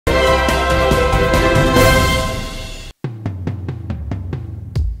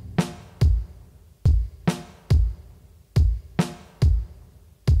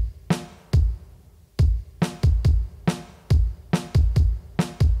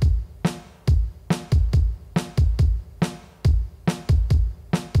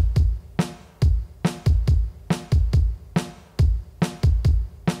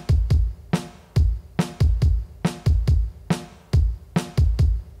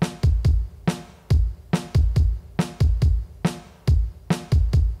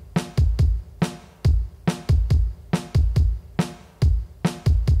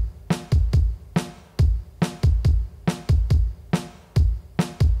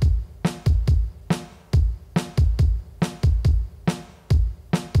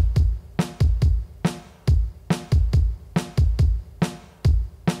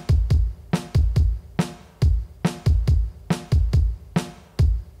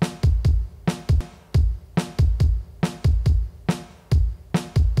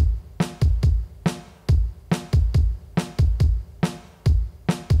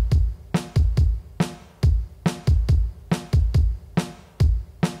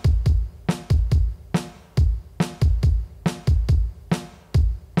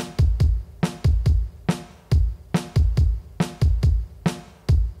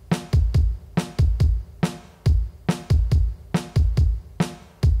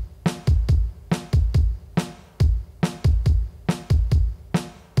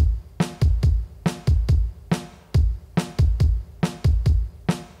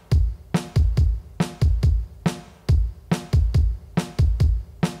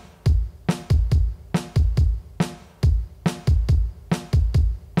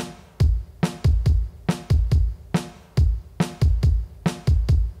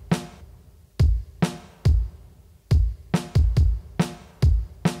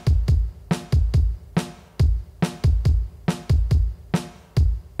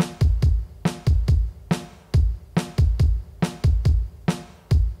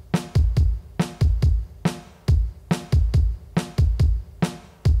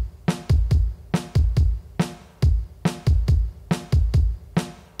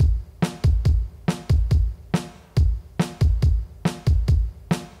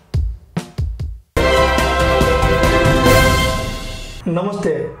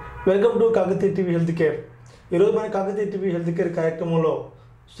నమస్తే, welcome to Kakatiya TV health care. ఈరోజు మన కాకతీయ టీవీ హెల్త్ కేర్ కార్యక్రమంలో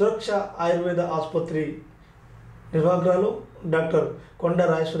సురక్ష ఆయుర్వేద ఆసుపత్రి నిర్వాహకురాలు డాక్టర్ కొండ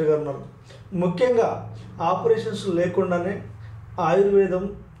రాజేశ్వరి గారు ఉన్నారు. ముఖ్యంగా ఆపరేషన్స్ లేకుండానే ఆయుర్వేదం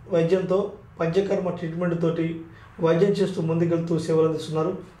వైద్యంతో పంచకర్మ ట్రీట్మెంట్ తోటి వైద్యం చేస్తూ ముందుకెళ్తూ సేవలు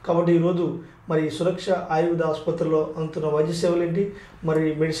అందిస్తున్నారు. కాబట్టి ఈరోజు మరి సురక్ష ఆయుర్వేద ఆసుపత్రిలో అందుతున్న వైద్య సేవలు ఏంటి, మరి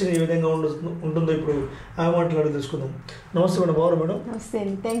మెడిసిన్ ఏ విధంగా ఉంటుందో ఇప్పుడు ఆ మాటలు తెలుసుకుందాం. నమస్తే మేడం, బాగున్నారు మేడం? నమస్తే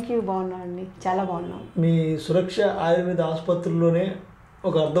అండి, థ్యాంక్ యూ. బాగున్నాను అండి, చాలా బాగున్నాం. మీ సురక్ష ఆయుర్వేద ఆసుపత్రిలోనే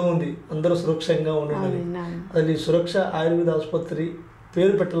ఒక అర్థం ఉంది, అందరూ సురక్షంగా ఉండాలి. అది సురక్ష ఆయుర్వేద ఆసుపత్రి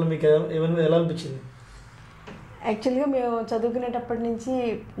పేరు పెట్టాలి మీకు ఏమైనా ఎలా అనిపించింది? యాక్చువల్గా మేము చదువుకునేటప్పటి నుంచి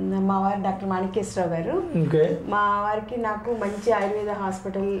మా వారు డాక్టర్ మాణికేశ్వరరావు గారు, మా వారికి నాకు మంచి ఆయుర్వేద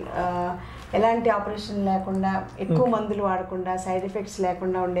హాస్పిటల్, ఎలాంటి ఆపరేషన్ లేకుండా, ఎక్కువ మందులు వాడకుండా, సైడ్ ఎఫెక్ట్స్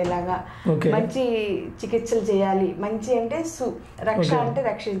లేకుండా ఉండేలాగా మంచి చికిత్సలు చేయాలి. మంచి అంటే రక్ష అంటే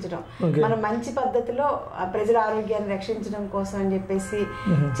రక్షించడం, మనం మంచి పద్ధతిలో ప్రజల ఆరోగ్యాన్ని రక్షించడం కోసం అని చెప్పేసి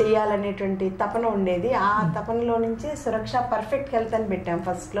చెయ్యాలనేటువంటి తపన ఉండేది. ఆ తపనలో నుంచి సురక్ష పర్ఫెక్ట్ హెల్త్ అని పెట్టాం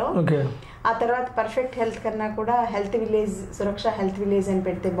ఫస్ట్ లో. ఆ తర్వాత పర్ఫెక్ట్ హెల్త్ కన్నా కూడా హెల్త్ విలేజ్, సురక్ష హెల్త్ విలేజ్ అని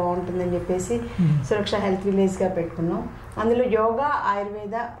పెడితే బాగుంటుందని చెప్పేసి సురక్ష హెల్త్ విలేజ్గా పెట్టుకున్నాం. అందులో యోగా,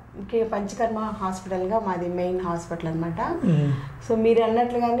 ఆయుర్వేద, ముఖ్యంగా పంచకర్మ హాస్పిటల్గా మాది మెయిన్ హాస్పిటల్ అనమాట. సో మీరు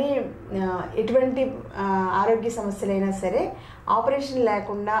అన్నట్లుగానే ఎటువంటి ఆరోగ్య సమస్యలైనా సరే ఆపరేషన్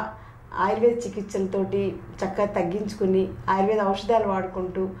లేకుండా ఆయుర్వేద చికిత్సలతోటి చక్కగా తగ్గించుకుని ఆయుర్వేద ఔషధాలు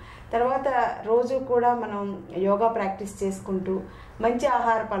వాడుకుంటూ, తర్వాత రోజు కూడా మనం యోగా ప్రాక్టీస్ చేసుకుంటూ, మంచి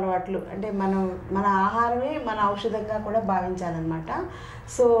ఆహారపు అలవాట్లు, అంటే మన ఆహారమే మన ఔషధంగా కూడా భావించాలన్నమాట.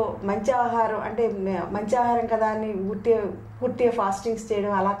 సో మంచి ఆహారం అంటే మంచి ఆహారం కదా అని పూర్తిగా ఫాస్టింగ్స్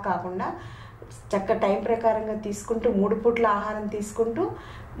చేయడం అలా కాకుండా చక్క టైం ప్రకారంగా తీసుకుంటూ 3 పూట్ల ఆహారం తీసుకుంటూ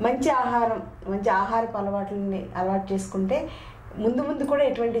మంచి ఆహారపు అలవాటు చేసుకుంటే ముందు కూడా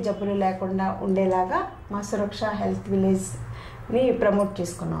ఎటువంటి జబ్బులు లేకుండా ఉండేలాగా మా సురక్ష హెల్త్ విలేజ్ని ప్రమోట్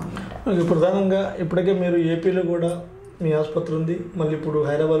చేసుకున్నాం అనమాట. ప్రధానంగా ఇప్పటికే మీరు ఏపీలో కూడా మీ ఆసుపత్రి ఉంది, మళ్ళీ ఇప్పుడు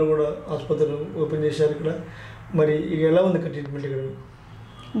హైదరాబాద్లో కూడా ఆసుపత్రి ఓపెన్ చేశారు ఇక్కడ. మరి ఇక ఎలా ఉంది ట్రీట్మెంట్ ఇక్కడ?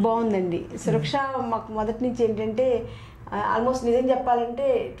 బాగుందండి. సురక్ష మాకు మొదటి నుంచి ఏంటంటే ఆల్మోస్ట్ నిజం చెప్పాలంటే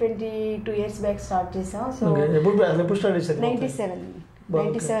 22 years బ్యాక్ స్టార్ట్ చేసాం. సో ఎప్పుడు స్టార్ట్ చేశారు?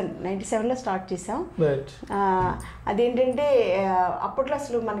 97లో స్టార్ట్ చేసాం. అదేంటంటే అప్పట్లో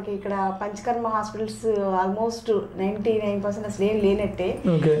అసలు మనకి ఇక్కడ పంచకర్మ హాస్పిటల్స్ ఆల్మోస్ట్ 99% అసలు ఏం లేనట్టే.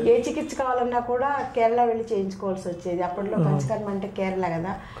 ఏ చికిత్స కావాలన్నా కూడా కేరళ వెళ్ళి చేయించుకోవాల్సి వచ్చేది. అప్పట్లో పంచకర్మ అంటే కేరళ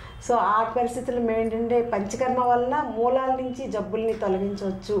కదా. సో ఆ పరిస్థితుల్లో మేము ఏంటంటే పంచకర్మ వలన మూలాల నుంచి జబ్బుల్ని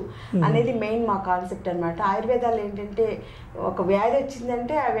తొలగించవచ్చు అనేది మెయిన్ మా కాన్సెప్ట్ అనమాట. ఆయుర్వేదాలు ఏంటంటే ఒక వ్యాధి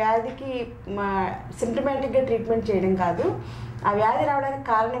వచ్చిందంటే ఆ వ్యాధికి సిమ్టమాటిక్గా ట్రీట్మెంట్ చేయడం కాదు, ఆ వ్యాధి రావడానికి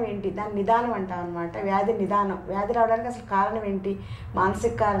కారణం ఏంటి, దాని నిదానం అంటాం అనమాట. వ్యాధి రావడానికి అసలు కారణం ఏంటి,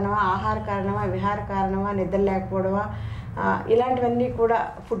 మానసిక కారణమా, ఆహార కారణమా, విహార కారణమా, నిద్ర లేకపోవడమా, ఇలాంటివన్నీ కూడా,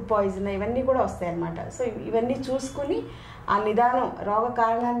 ఫుడ్ పాయిజన్, ఇవన్నీ కూడా వస్తాయి అన్నమాట. సో ఇవన్నీ చూసుకుని ఆ నిదానం, రోగ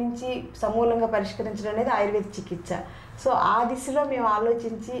కారణాల నుంచి సమూలంగా పరిష్కరించడం అనేది ఆయుర్వేద చికిత్స. సో ఆ దిశలో మేము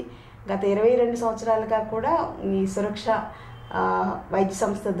ఆలోచించి గత 22 సంవత్సరాలుగా కూడా ఈ సురక్ష వైద్య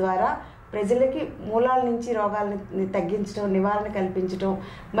సంస్థ ద్వారా ప్రజలకి మూలాల నుంచి రోగాలని తగ్గించడం, నివారణ కల్పించడం,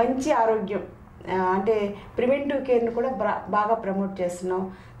 మంచి ఆరోగ్యం అంటే ప్రివెంటివ్ కేర్ను కూడా బాగా ప్రమోట్ చేస్తున్నాం.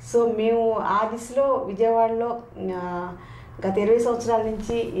 సో మేము ఆ దిశలో విజయవాడలో గత 20 సంవత్సరాల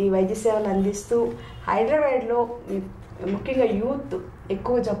నుంచి ఈ వైద్య సేవలు అందిస్తూ, హైదరాబాద్లో ముఖ్యంగా యూత్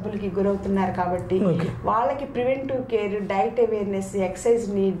ఎక్కువ జబ్బులకి గురవుతున్నారు కాబట్టి వాళ్ళకి preventive care, diet awareness, exercise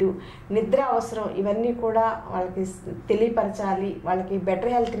need, నిద్ర అవసరం, ఇవన్నీ కూడా వాళ్ళకి తెలియపరచాలి, వాళ్ళకి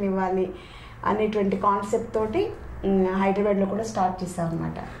బెటర్ హెల్త్ని ఇవ్వాలి అనేటువంటి కాన్సెప్ట్ తోటి హైదరాబాద్లో కూడా స్టార్ట్ చేసాం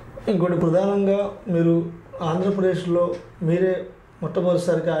అన్నమాట. ఇంకోటి ప్రధానంగా మీరు ఆంధ్రప్రదేశ్లో మీరే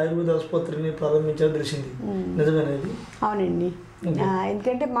మొట్టమొదటిసారిగా ఆయుర్వేద ఆసుపత్రిని ప్రారంభించాలని తెలిసింది, నిజమేనది? అవునండి.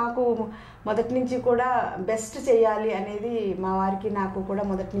 ఎందుకంటే మాకు మొదటి నుంచి కూడా బెస్ట్ చేయాలి అనేది మా వారికి నాకు కూడా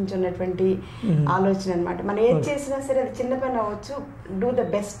మొదటి నుంచి ఉన్నటువంటి ఆలోచన అనమాట. మనం ఏది చేసినా సరే అది చిన్న పని అవ్వచ్చు, డూ ద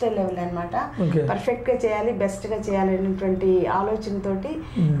బెస్ట్ లెవెల్ అనమాట. పర్ఫెక్ట్గా చేయాలి, బెస్ట్గా చేయాలి అనేటువంటి ఆలోచనతోటి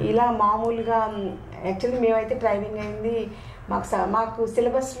ఇలా మామూలుగా యాక్చువల్లీ మేమైతే ట్రైనింగ్ అయింది, మాకు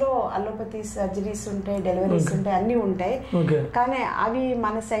సిలబస్లో అలోపతి సర్జరీస్ ఉంటాయి, డెలివరీస్ ఉంటాయి, అన్నీ ఉంటాయి. కానీ అవి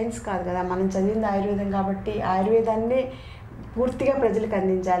మన సైన్స్ కాదు కదా, మనం చదివింది ఆయుర్వేదం కాబట్టి ఆయుర్వేదాన్ని పూర్తిగా ప్రజలకు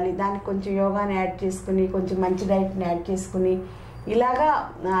అందించాలి. దానికి కొంచెం యోగాని యాడ్ చేసుకుని, కొంచెం మంచి డైట్ని యాడ్ చేసుకుని, ఇలాగా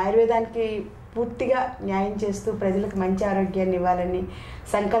ఆయుర్వేదానికి పూర్తిగా న్యాయం చేస్తూ ప్రజలకు మంచి ఆరోగ్యాన్ని ఇవ్వాలని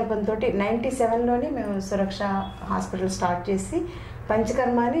సంకల్పంతో 97లోనే మేము సురక్ష హాస్పిటల్ స్టార్ట్ చేసి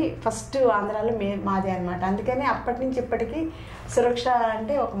పంచకర్మ అని ఫస్ట్ ఆంధ్రాలో మాదే అనమాట. అందుకని అప్పటి నుంచి ఇప్పటికీ సురక్ష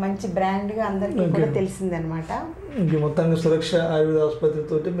అంటే ఒక మంచి బ్రాండ్గా అందరికీ కూడా తెలిసింది అనమాట. మొత్తంగా సురక్ష ఆయుర్వేద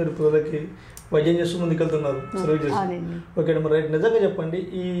ఆసుపత్రితో మీరు ప్రజలకి వైద్యం చేస్తూ ముందుకెళ్తున్నారు. ఓకే మరి రైట్. నిజంగా చెప్పండి,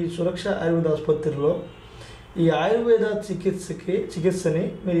 ఈ సురక్ష ఆయుర్వేద ఆసుపత్రిలో ఈ ఆయుర్వేద చికిత్సని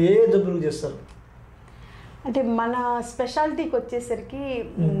మీరు ఏ జబ్బులకు చేస్తారు? అంటే మన స్పెషాలిటీకి వచ్చేసరికి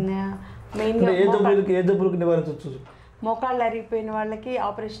మెయిన్గా ఏ జబ్బులకు నివారించవచ్చు? మోకాళ్ళు అరిగిపోయిన వాళ్ళకి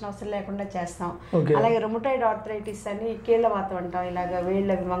ఆపరేషన్ అవసరం లేకుండా చేస్తాం. అలాగే రొమటాయిడ్ ఆర్థరైటిస్ అని కీళ్ళవాతం అంటాం, ఇలాగ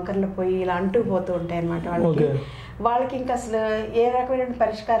వేళ్ళ వంకర్లు పోయి ఇలా అంటుకుపోతూ ఉంటాయి అనమాట వాళ్ళకి ఇంకా అసలు ఏ రకమైన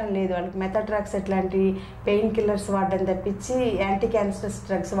పరిష్కారం లేదు. వాళ్ళకి మెథాట్రాక్సెట్ లాంటి పెయిన్ కిల్లర్స్ వాడడం తప్పించి, యాంటీ క్యాన్సరస్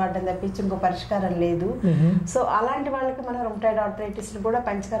డ్రగ్స్ వాడడం తప్పించి ఇంకో పరిష్కారం లేదు. సో అలాంటి వాళ్ళకి మనం రొమటాయిడ్ ఆర్థరైటిస్ కూడా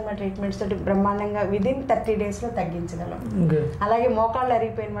పంచకర్మ ట్రీట్మెంట్స్ తోటి బ్రహ్మాండంగా విదిన్ 30 days ఉన్నప్పుడు అలాగే మోకాళ్ళు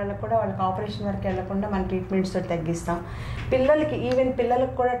అరిగిపోయిన వాళ్ళకి కూడా వాళ్ళకి ఆపరేషన్ వరకు వెళ్లకుండా మన ట్రీట్మెంట్స్ తోటి తగ్గిస్తాం. పిల్లలకి ఈవెన్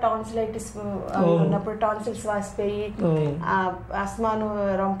పిల్లలకు కూడా టాన్సిలైటిస్ ఉన్నప్పుడు టాన్సిల్స్ వాసిపోయి ఆస్మాను,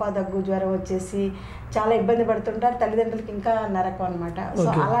 రొంప దగ్గు, జ్వరం వచ్చేసి చాలా ఇబ్బంది పడుతుంటారు. తల్లిదండ్రులకి ఇంకా నరకం అనమాట. సో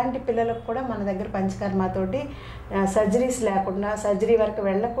అలాంటి పిల్లలకు కూడా మన దగ్గర పంచకర్మతోటి సర్జరీస్ లేకుండా, సర్జరీ వరకు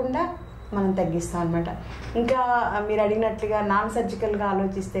వెళ్లకుండా మనం తగ్గిస్తాం అనమాట. ఇంకా మీరు అడిగినట్లుగా నాన్ సర్జికల్గా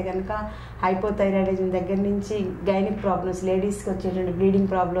ఆలోచిస్తే కనుక హైపోథైరాయిడిజం దగ్గర నుంచి గైనిక్ ప్రాబ్లమ్స్, లేడీస్కి వచ్చేటువంటి బ్లీడింగ్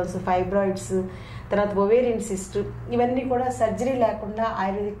ప్రాబ్లమ్స్, ఫైబ్రాయిడ్స్, తర్వాత ఒవేరియన్ సిస్ట్, ఇవన్నీ కూడా సర్జరీ లేకుండా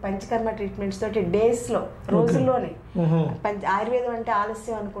ఆయుర్వేదిక్ పంచకర్మ ట్రీట్మెంట్స్ తోటి డేస్లో, రోజుల్లోనే. ఆయుర్వేదం అంటే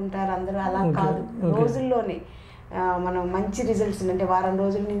ఆలస్యం అనుకుంటారు అందరూ, అలా కాదు, రోజుల్లోనే మనం మంచి రిజల్ట్స్ అంటే వారం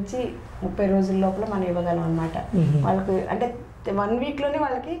రోజుల నుంచి 30 రోజుల లోపల మనం ఇవ్వగలం అనమాట. వాళ్ళకి అంటే 1 weekలోనే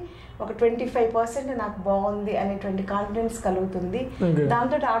వాళ్ళకి ఒక 25% నాకు బాగుంది అనేటువంటి కాన్ఫిడెన్స్ కలుగుతుంది.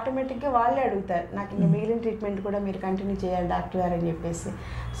 దాంతో ఆటోమేటిక్గా వాళ్ళే అడుగుతారు, నాకు ఇంకా మిగిలిన ట్రీట్మెంట్ కూడా మీరు కంటిన్యూ చేయాలి డాక్టర్ గారు అని చెప్పేసి.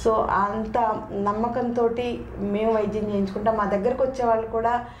 సో అంత నమ్మకంతో మేము వైద్యం చేయించుకుంటాం. మా దగ్గరకు వచ్చే వాళ్ళు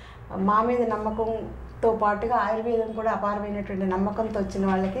కూడా మా మీద నమ్మకంతో పాటుగా ఆయుర్వేదం కూడా అపారమైనటువంటి నమ్మకంతో వచ్చిన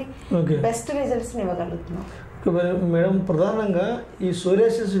వాళ్ళకి బెస్ట్ రిజల్ట్స్ని ఇవ్వగలుగుతున్నాం. మేడం, ప్రధానంగా ఈ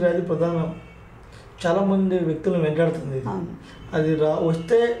సోరియాసిస్ వ్యాధి చాలామంది వ్యక్తులను వెంటాడుతుంది. అది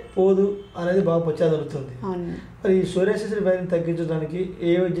వస్తే పోదు అనేది బాగా పచ్చాదలుతుంది. మరి ఈ సోరియాసిస్ వ్యాధిని తగ్గించడానికి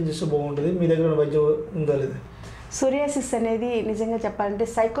ఏ వైద్యం చేస్తే బాగుంటుంది? మీ దగ్గర వైద్యం ఉందా లేదా? సోరియాసిస్ అనేది నిజంగా చెప్పాలంటే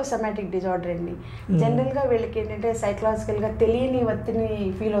సైకోసమాటిక్ డిజార్డర్ అండి. జనరల్గా వీళ్ళకి ఏంటంటే సైకలాజికల్గా తెలియని ఒత్తిడిని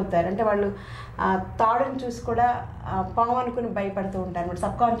ఫీల్ అవుతారు. అంటే వాళ్ళు తాడుని చూసి కూడా పాము అనుకుని భయపడుతూ ఉంటారు అనమాట.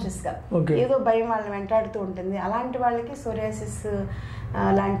 సబ్కాన్షియస్గా ఏదో భయం వాళ్ళని వెంటాడుతూ ఉంటుంది. అలాంటి వాళ్ళకి సోరియాసిస్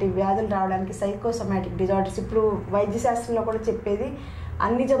లాంటి వ్యాధులు రావడానికి సైకోసమాటిక్ డిజార్డర్స్, ఇప్పుడు వైద్యశాస్త్రంలో కూడా చెప్పేది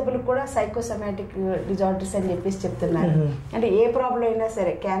అన్ని జబ్బులకు కూడా సైకోసమాటిక్ డిజార్డర్స్ అని చెప్పేసి చెప్తున్నారు. అంటే ఏ ప్రాబ్లం అయినా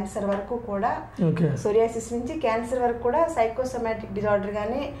సరే, క్యాన్సర్ వరకు కూడా, సోరియాసిస్ నుంచి క్యాన్సర్ వరకు కూడా సైకోసమాటిక్ డిజార్డర్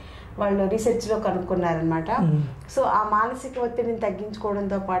గానే వాళ్ళు రీసెర్చ్లో కనుక్కున్నారనమాట. సో ఆ మానసిక ఒత్తిడిని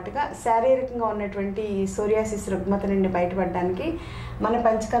తగ్గించుకోవడంతో పాటుగా శారీరకంగా ఉన్నటువంటి సోరియాసిస్ రుగ్మత నుండి బయటపడడానికి మన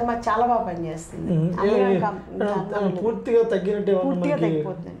పంచకర్మ చాలా బాగా పనిచేస్తుంది. పూర్తిగా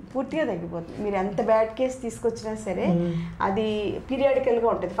తగ్గిపోతుంది. మీరు ఎంత బ్యాడ్ కేసు తీసుకొచ్చినా సరే అది పీరియాడికల్గా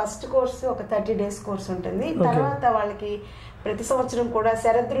ఉంటుంది. ఫస్ట్ కోర్సు ఒక 30 days కోర్స్ ఉంటుంది. తర్వాత వాళ్ళకి ప్రతి సంవత్సరం కూడా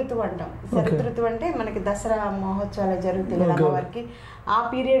శరదృతువు అంటాం. శరదృతువు అంటే మనకి దసరా మహోత్సవాలు జరుగుతాయి కదా అమ్మవారికి. ఆ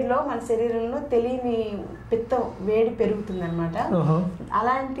పీరియడ్లో మన శరీరంలో తెలియని పిత్తం వేడి పెరుగుతుంది అనమాట.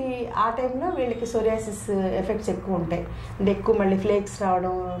 అలాంటి ఆ టైంలో వీళ్ళకి సోరియాసిస్ ఎఫెక్ట్స్ ఎక్కువ ఉంటాయి. అంటే ఎక్కువ మళ్ళీ ఫ్లేక్స్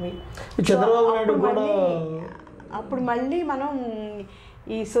రావడం అవి. అప్పుడు మళ్ళీ మనం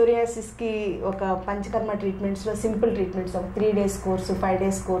ఈ సోరియాసిస్కి ఒక పంచకర్మ ట్రీట్మెంట్స్లో సింపుల్ ట్రీట్మెంట్స్ ఒక 3 days కోర్సు, 5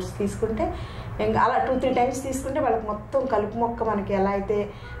 days కోర్సు తీసుకుంటే ఇంకా అలా 2-3 times తీసుకుంటే వాళ్ళకి మొత్తం కలుపు మొక్క మనకి ఎలా అయితే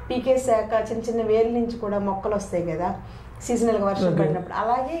పీకేసాక చిన్న చిన్న వేల నుంచి కూడా మొక్కలు వస్తాయి కదా సీజనల్గా వర్షం పడినప్పుడు,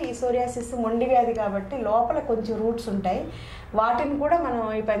 అలాగే ఈ సోరియాసిస్ మొండి వ్యాధి కాబట్టి లోపల కొంచెం రూట్స్ ఉంటాయి. వాటిని కూడా మనం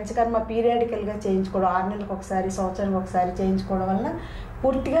ఈ పంచకర్మ పీరియాడికల్గా చేయించుకోవడం, 6 నెలలకు ఒకసారి, సంవత్సరానికి ఒకసారి చేయించుకోవడం వల్ల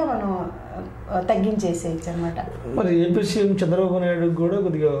పూర్తిగా మనం తగ్గించేసేయచ్చు అనమాట. మరి ఏపీ సీఎం చంద్రబాబు నాయుడు కూడా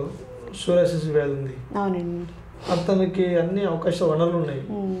కొద్దిగా సోరియాసిస్ వ్యాధి ఉంది. అవునండి. అతనికి అన్ని అవకాశ వనరులు ఉన్నాయి,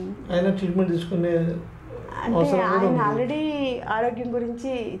 ఆయన ట్రీట్మెంట్ తీసుకునే అంటే ఆయన ఆల్రెడీ ఆరోగ్యం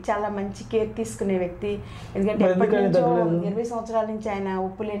గురించి చాలా మంచి కేర్ తీసుకునే వ్యక్తి. ఎందుకంటే ఎప్పటి నుంచో 20 సంవత్సరాల నుంచి ఆయన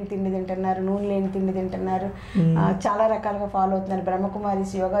ఉప్పు లేని తిండి తింటున్నారు, నూనె లేని తిండి తింటున్నారు, చాలా రకాలుగా ఫాలో అవుతున్నారు,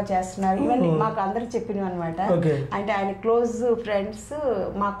 బ్రహ్మకుమారిస్ యోగా చేస్తున్నారు. ఇవన్నీ మాకు అందరూ చెప్పినవి అనమాట. అంటే ఆయన క్లోజ్ ఫ్రెండ్స్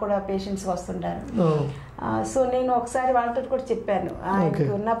మాకు కూడా పేషెంట్స్ వస్తుంటారు. సో నేను ఒకసారి వాళ్ళతో కూడా చెప్పాను, ఆయనకి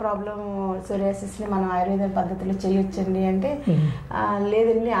ఉన్న ప్రాబ్లం సోరియాసిస్ని మనం ఆయుర్వేద పద్ధతిలో చేయొచ్చండి అంటే,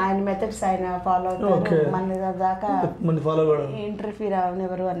 లేదండి ఆయన మెథడ్స్ ఆయన ఫాలో అవుతారు, మన దాకా ఇంటర్ఫీర్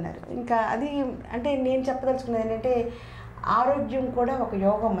అవనివ్వరు అన్నారు. ఇంకా అది అంటే నేను చెప్పదలుచుకున్నది ఏంటంటే ఆరోగ్యం కూడా ఒక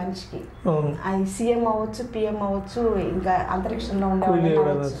యోగం మనిషికి. అది సీఎం అవ్వచ్చు, పిఎం అవ్వచ్చు, ఇంకా అంతరిక్షంలో ఉండే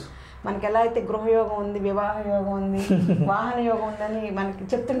అవ్వచ్చు. మనకి ఎలా అయితే గృహయోగం ఉంది, వివాహ యోగం ఉంది, వాహన యోగం ఉందని మనకి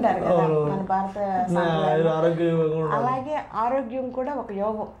చెప్తుంటారు కదా మన భారత. అలాగే ఆరోగ్యం కూడా ఒక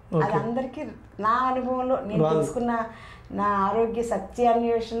యోగం. అది అందరికీ నా అనుభవంలో నేను తెలుసుకున్న నా ఆరోగ్య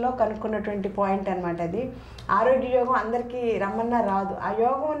సత్యాన్వేషణలో కనుక్కున్నటువంటి పాయింట్ అనమాట అది. ఆరోగ్య యోగం అందరికీ రమ్మన్నా రాదు. ఆ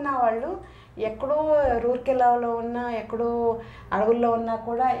యోగం ఉన్న వాళ్ళు ఎక్కడో రూర్కెల్లాలో ఉన్నా, ఎక్కడో అడవుల్లో ఉన్నా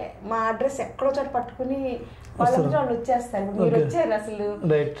కూడా మా అడ్రస్ ఎక్కడో చోట పట్టుకుని వాళ్ళంతా వాళ్ళు వచ్చేస్తారు. మీరు వచ్చారు అసలు,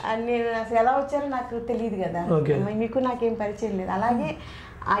 నేను అసలు ఎలా వచ్చారో నాకు తెలియదు కదా, మీకు నాకేం పరిచయం లేదు. అలాగే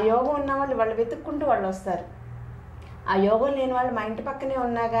ఆ యోగం ఉన్న వాళ్ళు వెతుక్కుంటూ వాళ్ళు వస్తారు. ఆ యోగం లేని వాళ్ళు మా ఇంటి పక్కనే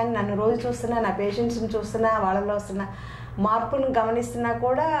ఉన్నా కానీ నన్ను రోజు చూస్తున్నా, నా పేషెంట్స్ని చూస్తున్నా, వాళ్ళలో వస్తున్న మార్పును గమనిస్తున్నా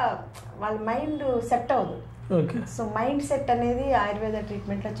కూడా వాళ్ళ మైండ్ సెట్ అవ్వదు. సో మైండ్ సెట్ అనేది ఆయుర్వేద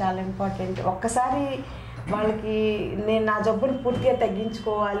ట్రీట్మెంట్లో చాలా ఇంపార్టెంట్. ఒక్కసారి వాళ్ళకి నేను నా జబ్బును పూర్తిగా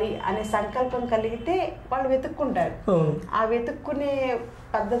తగ్గించుకోవాలి అనే సంకల్పం కలిగితే వాళ్ళు వెతుక్కుంటారు. ఆ వెతుక్కునే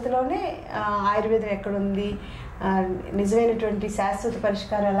పద్ధతిలోనే ఆయుర్వేదం ఎక్కడుంది, నిజమైనటువంటి శాశ్వత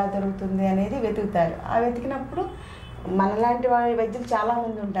పరిష్కారం ఎలా దొరుకుతుంది అనేది వెతుకుతారు. ఆ వెతికినప్పుడు మనలాంటి వాళ్ళ వైద్యులు చాలా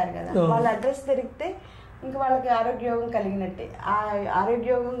మంది ఉంటారు కదా, వాళ్ళ అడ్రస్ దొరికితే ఇంకా వాళ్ళకి ఆరోగ్యయోగం కలిగినట్టే. ఆ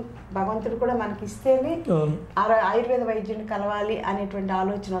ఆరోగ్యయోగం భగవంతుడు కూడా మనకి ఇస్తేనే ఆయుర్వేద వైద్యుని కలవాలి అనేటువంటి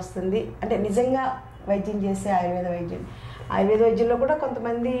ఆలోచన వస్తుంది. అంటే నిజంగా వైద్యం చేసే ఆయుర్వేద వైద్యుని. ఆయుర్వేద వైద్యుల్లో కూడా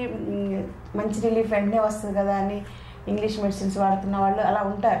కొంతమంది మంచి రిలీఫ్ వెంటనే వస్తుంది కదా అని ఇంగ్లీష్ మెడిసిన్స్ వాడుతున్న వాళ్ళు అలా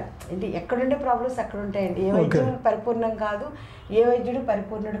ఉంటారు. అంటే ఎక్కడుండే ప్రాబ్లమ్స్ అక్కడ ఉంటాయండి. ఏ వైద్యం పరిపూర్ణం కాదు, ఏ వైద్యుడు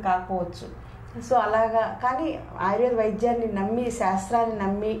పరిపూర్ణుడు కాకపోవచ్చు. సో అలాగా కానీ ఆయుర్వేద వైద్యాన్ని నమ్మి, శాస్త్రాన్ని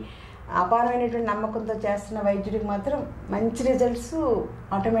నమ్మి, అపారమైనటువంటి నమ్మకంతో చేస్తున్న వైద్యుడికి మాత్రం మంచి రిజల్ట్స్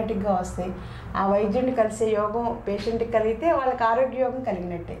ఆటోమేటిక్గా వస్తాయి. ఆ వైద్యుడిని కలిసే యోగం పేషెంట్కి కలిగితే వాళ్ళకి ఆరోగ్య యోగం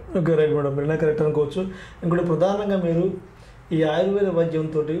కలిగినట్టే. ఓకే, రైట్ మేడం, మీరు కరెక్ట్ అనుకోవచ్చు. ఇంకోటి ప్రధానంగా మీరు ఈ ఆయుర్వేద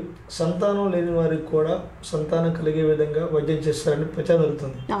వైద్యంతో సంతానం లేని వారికి కూడా సంతానం కలిగే విధంగా వైద్యం చేస్తారని ప్రచారం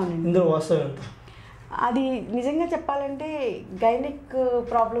జరుగుతుంది. ఇందులో వాస్తవం ఎంత? అది నిజంగా చెప్పాలంటే గైనిక్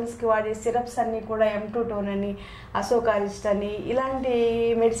ప్రాబ్లమ్స్కి వాడే సిరప్స్ అన్నీ కూడా M2 టోన్ అని, అసోకారిస్ట్ అని, ఇలాంటి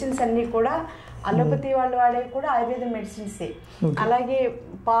మెడిసిన్స్ అన్నీ కూడా అలోపతి వాళ్ళు వాడేవి కూడా ఆయుర్వేద మెడిసిన్సే. అలాగే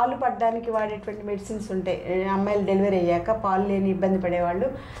పాలు పడడానికి వాడేటువంటి మెడిసిన్స్ ఉంటాయి. అమ్మాయిలు డెలివరీ అయ్యాక పాలు లేని ఇబ్బంది పడేవాళ్ళు,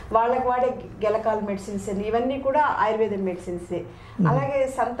 వాళ్ళకి వాడే గెలకాల మెడిసిన్స్ అని, ఇవన్నీ కూడా ఆయుర్వేద మెడిసిన్సే. అలాగే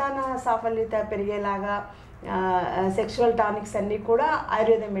సంతాన సాఫల్యత పెరిగేలాగా సెక్షువల్ టానిక్స్ అన్నీ కూడా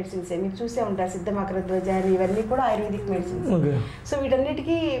ఆయుర్వేద మెడిసిన్సే. మీరు చూసే ఉంటారు సిద్ధమకరధ్వజారి, ఇవన్నీ కూడా ఆయుర్వేదిక్ మెడిసిన్స్. సో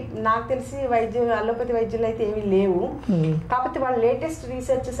వీటన్నిటికీ నాకు తెలిసి అలోపతి వైద్యులు అయితే ఏమీ లేవు. కాకపోతే వాళ్ళ లేటెస్ట్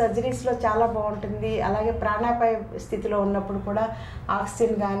రీసెర్చ్ సర్జరీస్లో చాలా బాగుంటుంది. అలాగే ప్రాణాపాయ స్థితిలో ఉన్నప్పుడు కూడా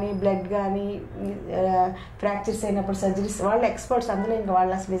ఆక్సిజన్ కానీ, బ్లడ్ కానీ, ఫ్రాక్చర్స్ అయినప్పుడు సర్జరీస్ వాళ్ళు ఎక్స్పర్ట్స్ అందులో. ఇంకా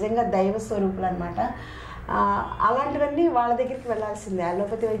వాళ్ళు అసలు నిజంగా దైవ స్వరూపులు అనమాట. అలాంటివన్నీ వాళ్ళ దగ్గరికి వెళ్ళాల్సిందే.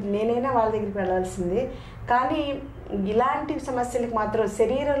 అలోపతి వైద్యులు నేనైనా వాళ్ళ దగ్గరికి వెళ్ళాల్సిందే. కానీ ఇలాంటి సమస్యలకు మాత్రం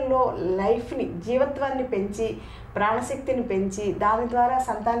శరీరంలో లైఫ్ని, జీవత్వాన్ని పెంచి, ప్రాణశక్తిని పెంచి, దాని ద్వారా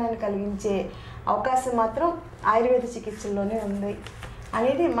సంతానాన్ని కలిగించే అవకాశం మాత్రం ఆయుర్వేద చికిత్సల్లోనే ఉంది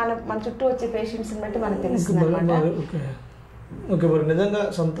అనేది మన చుట్టూ వచ్చే పేషెంట్స్ని బట్టి మనకు తెలుస్తుంది అనమాట. ఓకే, మరి నిజంగా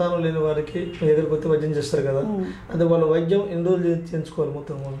సంతానం లేని వారికి మీ దగ్గరకు వచ్చి వైద్యం చేస్తారు కదా, అంటే వాళ్ళ వైద్యం ఎన్ని రోజులు చేయించుకోవాలి?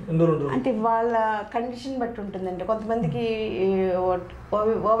 మొత్తం ఎన్ని రోజులు అంటే వాళ్ళ కండిషన్ బట్టి ఉంటుందండి. కొంతమందికి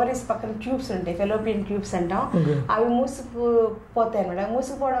ఓవరీస్ పక్కన ట్యూబ్స్ ఉంటాయి, ఫెలోపియన్ ట్యూబ్స్ అంటాం, అవి మూసుకుపోతాయి అనమాట.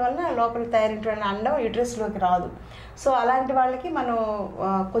 మూసుకుపోవడం వల్ల లోపల తయారైనటువంటి అండం యూట్రస్లోకి రాదు. సో అలాంటి వాళ్ళకి మనం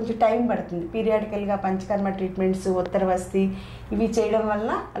కొంచెం టైం పడుతుంది. పీరియాడికల్గా పంచకర్మ ట్రీట్మెంట్స్, ఉత్తరవస్తి ఇవి చేయడం వల్ల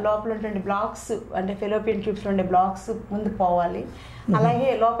లోపల ఉన్నటువంటి బ్లాక్స్, అంటే ఫెలోపియన్ ట్యూబ్స్లో ఉండే బ్లాక్స్ ముందుకు పోవాలి. అలాగే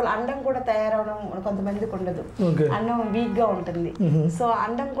లోపల అండం కూడా తయారవడం కొంతమందికి ఉండదు, అండం వీక్గా ఉంటుంది. సో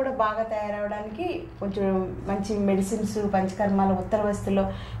అండం కూడా బాగా తయారవడానికి కొంచెం మంచి మెడిసిన్స్, పంచకర్మాలు, ఉత్తరవస్తిలో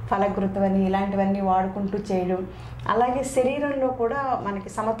ఫలకృతం అని ఇలాంటివన్నీ వాడుకుంటూ చేయడం. అలాగే శరీరంలో కూడా మనకి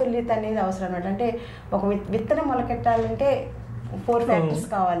సమతుల్యత అనేది అవసరం అనమాట. అంటే ఒక విత్తనం మొలకెట్టాలంటే 4 ఫ్యాక్టర్స్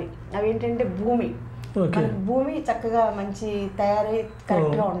కావాలి. అవి ఏంటంటే భూమి చక్కగా మంచి తయారై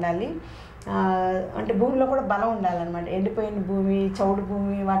కరెక్ట్గా ఉండాలి. అంటే భూమిలో కూడా బలం ఉండాలన్నమాట. ఎండిపోయిన భూమి, చౌడు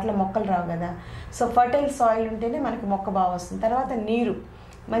భూమి, వాటిలో మొక్కలు రావు కదా. సో ఫర్టైల్ సాయిల్ ఉంటేనే మనకి మొక్క బాగా వస్తుంది. తర్వాత నీరు,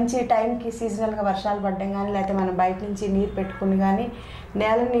 మంచి టైంకి సీజనల్గా వర్షాలు పడడం కానీ, లేకపోతే మనం బయట నుంచి నీరు పెట్టుకుని కానీ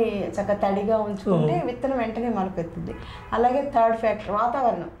నేలని చక్కగా తడిగా ఉంచుకుంటే విత్తనం వెంటనే మొలకెత్తుద్ది. అలాగే థర్డ్ ఫ్యాక్టర్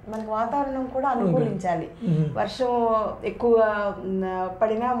వాతావరణం. మనకి వాతావరణం కూడా అనుకూలించాలి. వర్షం ఎక్కువ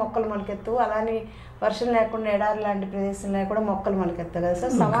పడినా మొక్కలు మొలకెత్తు, అలానే వర్షం లేకుండా ఎడారి లాంటి ప్రదేశంలో కూడా మొక్కలు మొలకెత్తాయి కదా. సో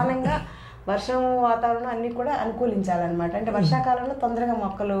సమానంగా వర్షం, వాతావరణం అన్నీ కూడా అనుకూలించాలన్నమాట. అంటే వర్షాకాలంలో తొందరగా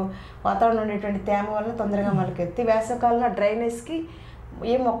మొక్కలు, వాతావరణం ఉండేటువంటి తేమ వల్ల తొందరగా మొలకెత్తి, వేసవికాలంలో డ్రైనెస్కి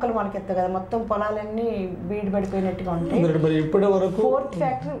ఏ మొక్కలు మొలకెత్తావు కదా, మొత్తం పొలాలన్నీ బీడు పడిపోయినట్టుగా ఉంటాయి. ఇప్పటి వరకు 4th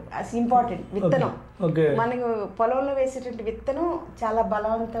ఫ్యాక్టర్ ఇంపార్టెంట్, విత్తనం. మనకు పొలంలో వేసేటువంటి విత్తనం చాలా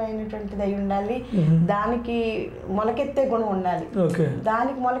బలవంతమైనటువంటిది అయి ఉండాలి, దానికి మొలకెత్తే గుణం ఉండాలి.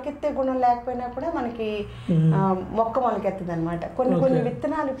 దానికి మొలకెత్తే గుణం లేకపోయినా కూడా మనకి మొక్క మొలకెత్తది అనమాట. కొన్ని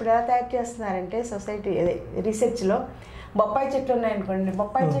విత్తనాలు ఇప్పుడు ఎలా తయారు చేస్తున్నారంటే సొసైటీ రీసెర్చ్లో, బొప్పాయి చెట్లు ఉన్నాయనుకోండి,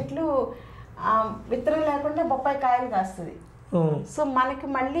 బొప్పాయి చెట్లు విత్తనం లేకుండా బొప్పాయి కాయలు కాస్తుంది. సో మనకి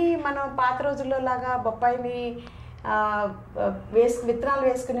మళ్ళీ మనం పాత రోజుల్లో లాగా బొప్పాయిని విత్తనాలు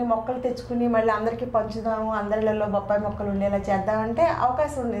వేసుకుని మొక్కలు తెచ్చుకుని మళ్ళీ అందరికీ పంచుదాము, అందరిలో బొప్పాయి మొక్కలు ఉండేలా చేద్దామంటే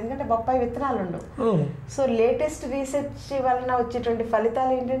అవకాశం ఉంది, ఎందుకంటే బొప్పాయి విత్తనాలు ఉండవు. సో లేటెస్ట్ రీసెర్చ్ వలన వచ్చేటువంటి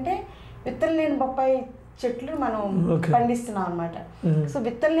ఫలితాలు ఏంటంటే విత్తనం లేని బొప్పాయి చెట్లు మనం పండిస్తున్నాం అనమాట. సో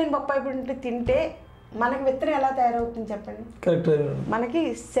విత్తనం లేని బొప్పాయి పండు తింటే మనకి విత్తనం ఎలా తయారవుతుంది చెప్పండి? మనకి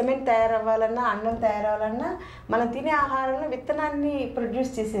సిమెంట్ తయారవ్వాలన్నా, అన్నం తయారవ్వాలన్నా మనం తినే ఆహారంలో విత్తనాన్ని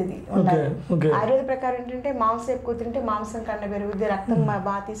ప్రొడ్యూస్ చేసేది ఉండాలి. ఆయుర్వేద ప్రకారం ఏంటంటే మాంసం ఎక్కువ తింటే మాంసం కన్నా పెరుగుద్ది, రక్తం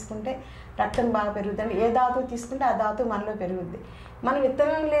బాగా తీసుకుంటే రక్తం బాగా పెరుగుతుంది, ఏ ధాతువు తీసుకుంటే ఆ ధాతువు మనలో పెరుగుద్ది. మనం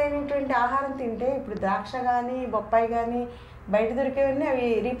విత్తనం లేనటువంటి ఆహారం తింటే, ఇప్పుడు ద్రాక్ష కానీ బొప్పాయి కానీ బయట దొరికేవన్నీ అవి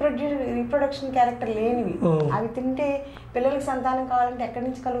రీప్రొడక్షన్ క్యారెక్టర్ లేనివి, అవి తింటే పిల్లలకి సంతానం కావాలంటే ఎక్కడి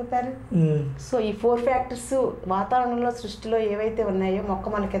నుంచి కలుగుతారు? సో ఈ 4 ఫ్యాక్టర్స్ వాతావరణంలో సృష్టిలో ఏవైతే ఉన్నాయో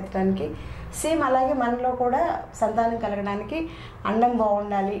మొక్క మొలకెత్తడానికి, సేమ్ అలాగే మనలో కూడా సంతానం కలగడానికి అండం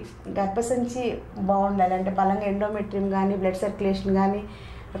బాగుండాలి, గర్భసంచి బాగుండాలి, అంటే బలంగా ఎండోమెట్రియం కానీ బ్లడ్ సర్క్యులేషన్ కానీ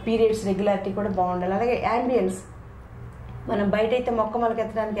పీరియడ్స్ రెగ్యులారిటీ కూడా బాగుండాలి. అలాగే యాంబియన్స్, మనం బయట అయితే మొక్క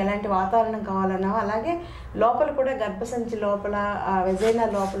మొలకెత్తడానికి ఎలాంటి వాతావరణం కావాలన్నా అలాగే లోపల కూడా గర్భసంచి లోపల వెజైనా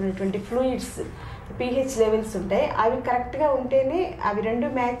లోపల ఉన్నటువంటి ఫ్లూయిడ్స్ pH లెవెల్స్ ఉంటాయి, అవి కరెక్ట్గా ఉంటేనే, అవి రెండు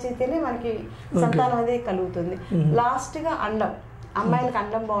మ్యాచ్ అయితేనే మనకి సంతానం అనేది కలుగుతుంది. లాస్ట్గా అండం, అమ్మాయిలకి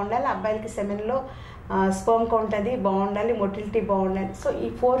అండం బాగుండాలి, అబ్బాయిలకి సెమెన్లో స్పర్మ్ కౌంట్ అది బాగుండాలి, మొటిలిటీ బాగుండాలి. సో ఈ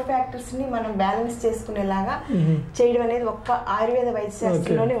 4 ఫ్యాక్టర్స్ని మనం బ్యాలెన్స్ చేసుకునేలాగా చేయడం అనేది ఒక్క ఆయుర్వేద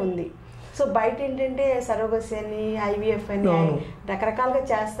వైద్యశాస్త్రంలోనే ఉంది. సో బయట ఏంటంటే సరోగసి అని, IVF అని రకరకాలుగా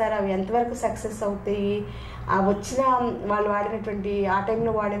చేస్తారు, అవి ఎంతవరకు సక్సెస్ అవుతాయి, వచ్చిన వాళ్ళు వాడినటువంటి ఆ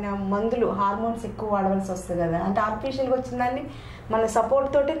టైంలో వాడిన మందులు హార్మోన్స్ ఎక్కువ వాడవలసి వస్తుంది కదా, అంటే ఆర్టిఫిషియల్గా వచ్చిన దాన్ని మన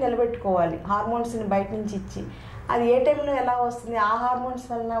సపోర్ట్ తోటి నిలబెట్టుకోవాలి హార్మోన్స్ని బయట నుంచి ఇచ్చి. అది ఏ టైంలో ఎలా వస్తుంది, ఆ హార్మోన్స్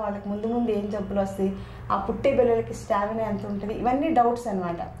వలన వాళ్ళకి ముందు ఏం జబ్బులు వస్తాయి, ఆ పుట్టే పిల్లలకి స్టామినా ఎంత ఉంటుంది, ఇవన్నీ డౌట్స్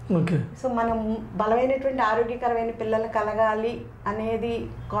అనమాట. సో మనం బలమైనటువంటి ఆరోగ్యకరమైన పిల్లలు కలగాలి అనేది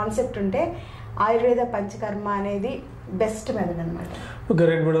కాన్సెప్ట్ ఉంటే ఆయుర్వేద పంచకర్మ అనేది బెస్ట్ మెథడ్ అనమాట.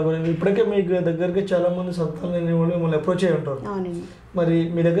 రైట్ మేడం, ఇప్పటికే మీకు దగ్గరికి చాలా మంది సంతానం లేని వాళ్ళు మిమ్మల్ని అప్రోచ్ అయ్యి ఉంటారు. అవునండి. మరి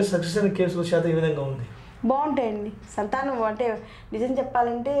మీ దగ్గర సక్సెస్ అయిన కేసుల శాతం ఏ విధంగా ఉంది? బాగుంటాయండి. సంతానం అంటే నిజం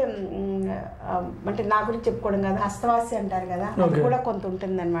చెప్పాలంటే, అంటే నా గురించి చెప్పుకోవడం కదా, హస్తవాసి అంటారు కదా, అది కూడా కొంత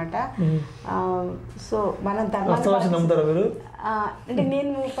ఉంటుంది అనమాట. సో మనం అంటే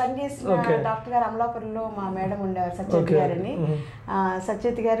నేను పనిచేసిన డాక్టర్ గారు అమలాపురంలో మా మేడం ఉండేవారు, సత్యవతి గారని.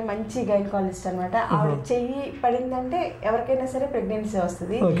 సత్యవతి గారు మంచి గైనకాలజిస్ట్ అనమాట. ఆవిడ చెయ్యి పడిందంటే ఎవరికైనా సరే ప్రెగ్నెన్సీ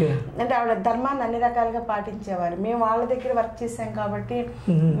వస్తుంది. అంటే ఆవిడ ధర్మాన్ని అన్ని రకాలుగా పాటించేవారు. మేము వాళ్ళ దగ్గర వర్క్ చేసాం కాబట్టి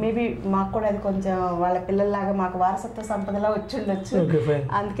మేబీ మాకు కూడా అది కొంచెం వాళ్ళ పిల్లల్లాగా మాకు వారసత్వ సంపదలా వచ్చి ఉండొచ్చు.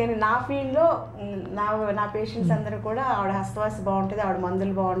 అందుకని నా ఫీల్డ్లో నా పేషెంట్స్ అందరూ కూడా ఆవిడ హస్తవాసి బాగుంటుంది, ఆవిడ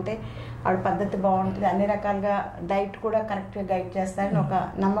మందులు బాగుంటాయి, ఆవిడ పద్ధతి బాగుంటుంది, అన్ని రకాలుగా డైట్ కూడా కరెక్ట్గా గైడ్ చేస్తారని ఒక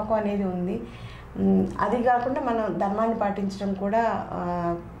నమ్మకం అనేది ఉంది. అది కాకుండా మనం ధర్మాన్ని పాటించడం కూడా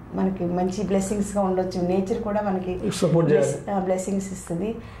మనకి మంచి బ్లెస్సింగ్స్గా ఉండొచ్చు. నేచర్ కూడా మనకి బ్లెస్సింగ్స్ ఇస్తుంది.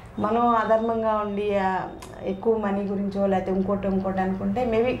 మనం అధర్మంగా ఉండి ఎక్కువ మనీ గురించో లేకపోతే ఇంకోటి అనుకుంటే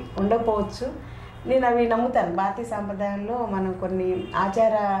మేబీ ఉండకపోవచ్చు. నేను అవి నమ్ముతాను. భారతీయ సాంప్రదాయంలో మనం కొన్ని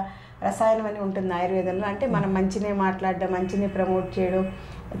ఆచార రసాయనం అని ఉంటుంది ఆయుర్వేదంలో, అంటే మనం మంచినే మాట్లాడడం, మంచినే ప్రమోట్ చేయడం,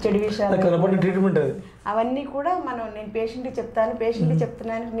 చెడు విషయాలు అవన్నీ కూడా నేను పేషెంట్కి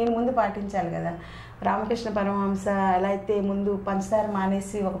చెప్తున్నాను, నేను ముందు పాటించాలి కదా. రామకృష్ణ పరమహంస ఎలా అయితే ముందు పంచదార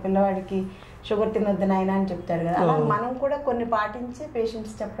మానేసి ఒక పిల్లవాడికి షుగర్ తినొద్దు నాయన అని చెప్తాడు కదా, అలా మనం కూడా కొన్ని పాటించే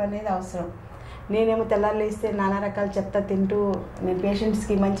పేషెంట్స్ చెప్పడం అనేది అవసరం. నేనేమో తెల్లారులేస్తే నానా రకాలు చెప్తా తింటూ నేను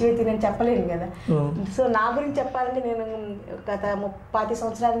పేషెంట్స్కి మంచిగా తినని చెప్పలేను కదా. సో నా గురించి చెప్పాలంటే నేను గత 30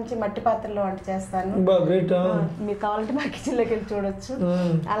 సంవత్సరాల నుంచి మట్టి పాత్రలో వంట చేస్తాను. మీరు కావాలంటే మా కిచెన్లోకి వెళ్ళి చూడొచ్చు.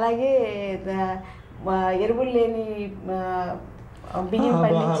 అలాగే ఎరువులు లేని బియ్యం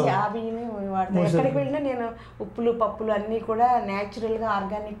పండించి ఆ బియ్యమే వాడతాను. ఎక్కడికి వెళ్ళినా నేను ఉప్పులు పప్పులు అన్నీ కూడా న్యాచురల్గా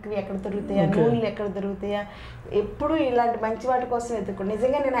ఆర్గానిక్వి ఎక్కడ దొరుకుతాయా, నూనెలు ఎక్కడ దొరుకుతాయా, ఎప్పుడు ఇలాంటి మంచి వాటి కోసం ఎత్తుకోండి.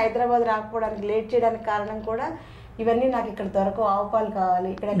 నిజంగా నేను హైదరాబాద్ రాకపోవడానికి లేట్ చేయడానికి కారణం కూడా ఇవన్నీ నాకు ఇక్కడ దొరకవు. ఆవు పాలు కావాలి,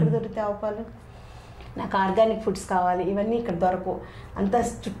 ఇక్కడ ఎక్కడ దొరుకుతాయి ఆవు పాలు? నాకు ఆర్గానిక్ ఫుడ్స్ కావాలి, ఇవన్నీ ఇక్కడ దొరకవు. అంత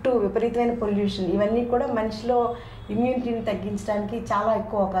చుట్టూ విపరీతమైన పొల్యూషన్, ఇవన్నీ కూడా మనిషిలో ఇమ్యూనిటీని తగ్గించడానికి చాలా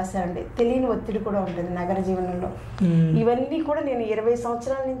ఎక్కువ అవకాశాలు ఉంటాయి. తెలియని ఒత్తిడి కూడా ఉంటుంది నగర జీవనంలో. ఇవన్నీ కూడా నేను 20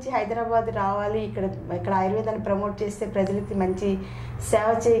 సంవత్సరాల నుంచి హైదరాబాద్ రావాలి, ఇక్కడ ఆయుర్వేదాన్ని ప్రమోట్ చేస్తే ప్రజలకి మంచి సేవ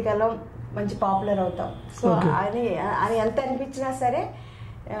చేయగలం, మంచి పాపులర్ అవుతాం. సో అని ఎంత అనిపించినా సరే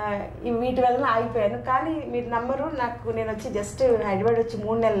వీటి వలన ఆగిపోయాను. కానీ మీరు నమ్మరు, నేను వచ్చి జస్ట్ హైదరాబాద్ వచ్చి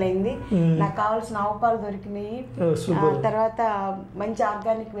 3 నెలలు అయింది. నాకు కావాల్సిన ఆవుపాలు దొరికినాయి, తర్వాత మంచి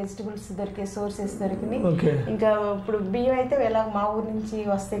ఆర్గానిక్ వెజిటబుల్స్ దొరికే సోర్సెస్ దొరికినాయి. ఇంకా ఇప్పుడు బియ్యం అయితే ఎలా మా ఊరు నుంచి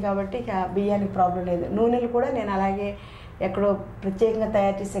వస్తాయి కాబట్టి బియ్యానికి ప్రాబ్లం లేదు. నూనెలు కూడా నేను అలాగే ఎక్కడో ప్రత్యేకంగా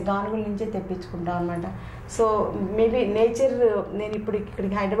తయారు చేసే గానుగుల నుంచే తెప్పించుకుంటాం అనమాట. సో మేబీ నేచర్ నేను ఇప్పుడు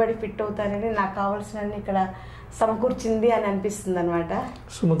ఇక్కడికి హైదరాబాద్కి ఫిట్ అవుతానని నాకు కావాల్సినన్ని ఇక్కడ సమకూర్చింది అని అనిపిస్తుంది అనమాట.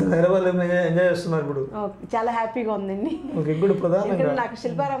 చాలా హ్యాపీగా ఉందండి. నాకు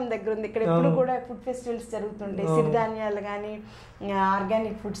శిల్పారామం దగ్గర ఉంది, ఇక్కడ ఎప్పుడు కూడా ఫుడ్ ఫెస్టివల్స్ జరుగుతుంటాయి. సిరిధాన్యాలు కానీ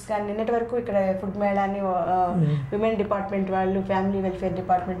ఆర్గానిక్ ఫుడ్స్ కానీ, నిన్నటి వరకు ఇక్కడ ఫుడ్ మేళాని విమెన్ డిపార్ట్మెంట్ వాళ్ళు, ఫ్యామిలీ వెల్ఫేర్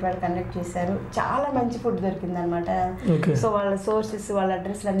డిపార్ట్మెంట్ వాళ్ళు కండక్ట్ చేశారు. చాలా మంచి ఫుడ్ దొరికింది అనమాట. సో వాళ్ళ సోర్సెస్, వాళ్ళ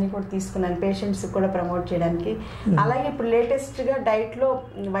అడ్రస్లు అన్ని కూడా తీసుకున్నాను పేషెంట్స్ కూడా ప్రమోట్ చేయడానికి. అలాగే ఇప్పుడు లేటెస్ట్ గా డైట్ లో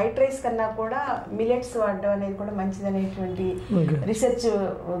వైట్ రైస్ కన్నా కూడా మిలెట్స్ వాడడం అనేది కూడా మంచిదనేటువంటి రీసెర్చ్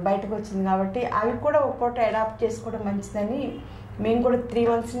బయటకు వచ్చింది. కాబట్టి అవి కూడా ఒక పూట అడాప్ట్ చేసుకోవడం మంచిదని మేము కూడా 3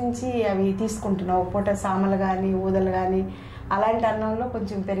 months నుంచి అవి తీసుకుంటున్నాం. ఒక పూట సామలు కానీ ఊదలు కానీ అలాంటి అన్నంలో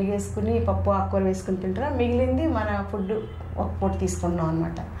కొంచెం పెరిగేసుకుని పప్పు ఆకుకూర వేసుకుని తింటున్నాం, మిగిలింది మన ఫుడ్ ఒక పూట తీసుకుంటున్నాం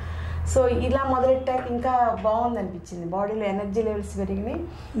అనమాట. సో ఇలా మొదలెట్టాక ఇంకా బాగుంది అనిపించింది, బాడీలో ఎనర్జీ లెవెల్స్ పెరిగినాయి,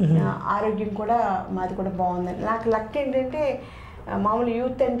 ఆరోగ్యం కూడా మాది కూడా బాగుందని. నాకు లక్ ఏంటంటే మామూలు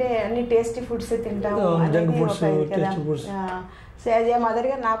యూత్ అంటే అన్ని టేస్టీ ఫుడ్స్ తింటాము అనేది ఒక కదా. సో యాజ్ ఏ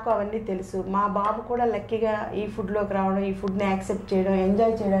మదర్గా నాకు అవన్నీ తెలుసు. మా బాబు కూడా లక్కీగా ఈ ఫుడ్లోకి రావడం, ఈ ఫుడ్ని యాక్సెప్ట్ చేయడం,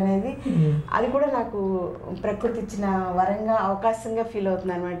 ఎంజాయ్ చేయడం అనేది అది కూడా నాకు ప్రకృతి ఇచ్చిన వరంగా, అవకాశంగా ఫీల్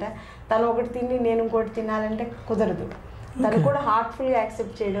అవుతుంది అనమాట. తను ఒకటి తిని నేను ఇంకోటి తినాలంటే కుదరదు. తను కూడా హార్ట్ఫుల్గా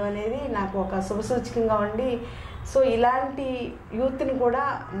యాక్సెప్ట్ చేయడం అనేది నాకు ఒక శుభసూచకంగా ఉండి, సో ఇలాంటి యూత్ని కూడా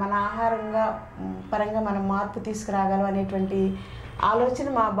మన ఆహారంగా పరంగా మనం మార్పు తీసుకురాగలం అనేటువంటి ఆలోచన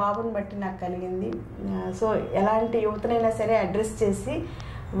మా బాబుని బట్టి నాకు కలిగింది. సో ఎలాంటి యువతనైనా సరే అడ్రస్ చేసి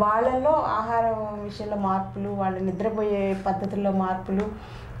వాళ్ళల్లో ఆహారం విషయంలో మార్పులు, వాళ్ళ నిద్రపోయే పద్ధతుల్లో మార్పులు,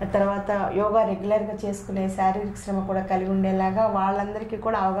 తర్వాత యోగా రెగ్యులర్గా చేసుకునే శారీరక శ్రమ కూడా కలిగి ఉండేలాగా వాళ్ళందరికీ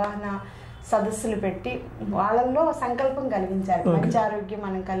కూడా అవగాహన సదస్సులు పెట్టి వాళ్ళల్లో సంకల్పం కలిగించాలి. మంచి ఆరోగ్యం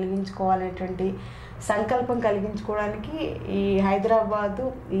మనం కలిగించుకోవాలనేటువంటి సంకల్పం కలిగించుకోవడానికి ఈ హైదరాబాదు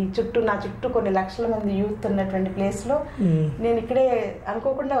ఈ నా చుట్టూ కొన్ని లక్షల మంది యూత్ ఉన్నటువంటి ప్లేస్లో నేను ఇక్కడే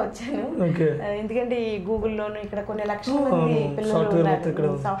అనుకోకుండా వచ్చాను. ఎందుకంటే ఈ గూగుల్లోను ఇక్కడ కొన్ని లక్షల మంది పిల్లలు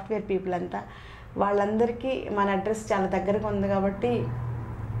ఉన్నారు, సాఫ్ట్వేర్ పీపుల్ అంతా. వాళ్ళందరికీ మన అడ్రస్ చాలా దగ్గరగా ఉంది కాబట్టి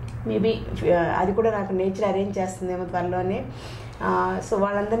మేబీ అది కూడా నాకు నేచర్ అరేంజ్ చేస్తుందేమో త్వరలోనే. సో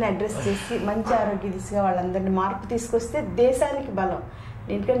వాళ్ళందరినీ అడ్రస్ చేసి మంచి ఆరోగ్య దిశగా వాళ్ళందరినీ మార్పు తీసుకొస్తే దేశానికి బలం.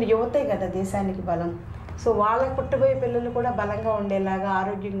 ఎందుకంటే యువతే కదా దేశానికి బలం. సో వాళ్ళకి పుట్టబోయే పిల్లలు కూడా బలంగా ఉండేలాగా,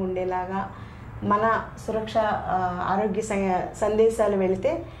 ఆరోగ్యంగా ఉండేలాగా మన సురక్ష ఆరోగ్య సందేశాలు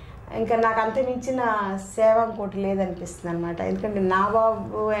వెళితే ఇంకా నాకు అంతమించిన సేవ ఇంకోటి లేదనిపిస్తుంది అనమాట. ఎందుకంటే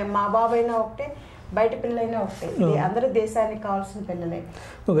మా బాబు అయినా ఒకటే, బయట పిల్లలైనా ఒకటే, అందరూ దేశానికి కావాల్సిన పిల్లలే.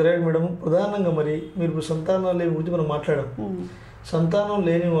 Right madam. ప్రధానంగా మరి మీరు ఇప్పుడు సంతానం లేని గురించి మనం మాట్లాడాం. సంతానం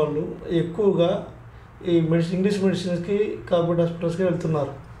లేని వాళ్ళు ఎక్కువగా ఈ ఇంగ్లీష్ మెడిసిన్స్కి కార్పొరేట్ హాస్పిటల్స్కి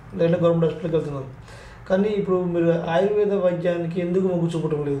వెళ్తున్నారు, లేదా గవర్నమెంట్ హాస్పిటల్కి వెళ్తున్నారు. కానీ ఇప్పుడు మీరు ఆయుర్వేద వైద్యానికి ఎందుకు మొగ్గు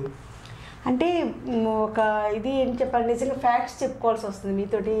చూపడం లేదు? అంటే ఒక ఇది ఏం చెప్పాలి, నిజంగా ఫ్యాక్ట్స్ చెప్పుకోవాల్సి వస్తుంది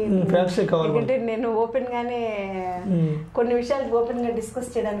మీతోటి. ఎందుకంటే నేను ఓపెన్ గానే కొన్ని విషయాలు ఓపెన్ గా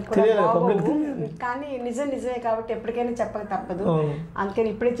డిస్కస్ చేయడానికి కూడా, కానీ నిజమే కాబట్టి ఎప్పటికైనా చెప్పక తప్పదు.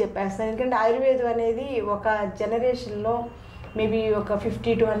 అందుకని ఇప్పుడే చెప్పేస్తాను. ఎందుకంటే ఆయుర్వేదం అనేది ఒక జనరేషన్ లో మేబీ ఒక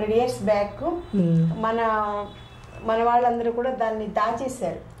 50 to 100 years బ్యాక్ మన వాళ్ళందరూ కూడా దాన్ని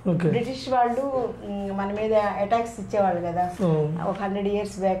దాచేశారు. బ్రిటిష్ వాళ్ళు మన మీద అటాక్స్ ఇచ్చేవాళ్ళు కదా ఒక 100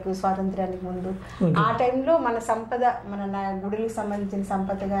 years బ్యాక్, స్వాతంత్ర్యానికి ముందు. ఆ టైంలో మన సంపద, మన గుడులకు సంబంధించిన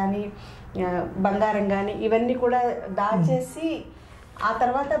సంపద కానీ, బంగారం కానీ ఇవన్నీ కూడా దాచేసి ఆ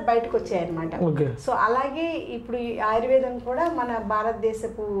తర్వాత బయటకు వచ్చాయన్నమాట. సో అలాగే ఇప్పుడు ఈ ఆయుర్వేదం కూడా మన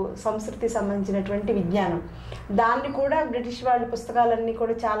భారతదేశపు సంస్కృతి సంబంధించినటువంటి విజ్ఞానం. దాన్ని కూడా బ్రిటిష్ వాళ్ళ పుస్తకాలన్నీ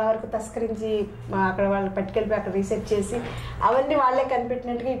కూడా చాలా వరకు తస్కరించి అక్కడ వాళ్ళు పట్టుకెళ్ళిపోయి అక్కడ రీసెర్చ్ చేసి అవన్నీ వాళ్ళే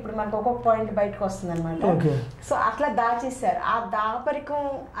కనిపెట్టినట్టుగా ఇప్పుడు మనకు ఒక్కొక్క పాయింట్ బయటకు వస్తుంది అనమాట. సో అట్లా దాచేశారు. ఆ దాపరికం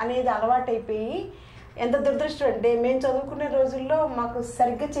అనేది అలవాటైపోయి ఎంత దురదృష్టం అంటే మేము చదువుకునే రోజుల్లో మాకు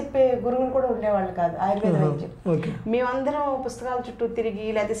సరిగ్గా చెప్పే గురువులు కూడా ఉండేవాళ్ళు కాదు ఆయుర్వేద వైద్యం. మేమందరం పుస్తకాల చుట్టూ తిరిగి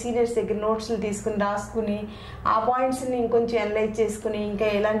లేకపోతే సీనియర్స్ దగ్గర నోట్స్లు తీసుకుని రాసుకుని ఆ పాయింట్స్ని ఇంకొంచెం అనలైజ్ చేసుకుని ఇంకా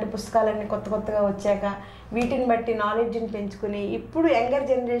ఇలాంటి పుస్తకాలన్నీ కొత్త కొత్తగా వచ్చాక వీటిని బట్టి నాలెడ్జ్ని పెంచుకుని ఇప్పుడు యంగర్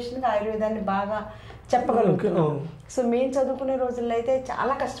జనరేషన్కి ఆయుర్వేదాన్ని బాగా చెప్పగలుగుతున్నాం. సో మేము చదువుకునే రోజుల్లో అయితే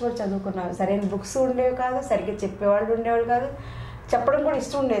చాలా కష్టపడి చదువుకున్నాం. సరైన బుక్స్ ఉండేవి కాదు, సరిగ్గా చెప్పేవాళ్ళు ఉండేవాళ్ళు కాదు, చెప్పడం కూడా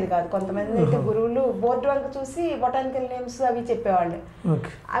ఇష్టం ఉండేది కాదు. కొంతమంది అయితే గురువులు బోర్డు వంక చూసి బొటానికల్ నేమ్స్ అవి చెప్పేవాళ్ళు.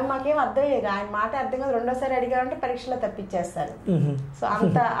 అవి మాకేం అర్థమయ్యేది. ఆయన మాట అర్థం కాదు, రెండోసారి అడిగామంటే పరీక్షలో తప్పించేస్తారు. సో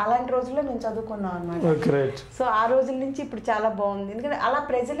అలాంటి రోజుల్లో మేము చదువుకున్నాం అనమాట. సో ఆ రోజుల నుంచి ఇప్పుడు చాలా బాగుంది. ఎందుకంటే అలా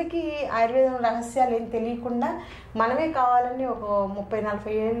ప్రజలకి ఆయుర్వేదం రహస్యాలు ఏం తెలియకుండా మనమే కావాలని ఒక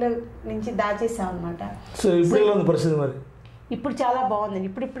 30-40 ఏళ్ళ నుంచి దాచేసాం అనమాట. ఇప్పుడు చాలా బాగుందండి.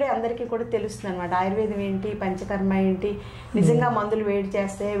 ఇప్పుడిప్పుడే అందరికీ కూడా తెలుస్తుంది అనమాట ఆయుర్వేదం ఏంటి, పంచకర్మ ఏంటి, నిజంగా మందులు వేడి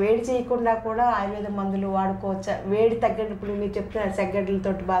చేస్తే వేడి చేయకుండా కూడా ఆయుర్వేదం మందులు వాడుకోవచ్చా, వేడి తగ్గట్టు. ఇప్పుడు మీరు చెప్తున్నారు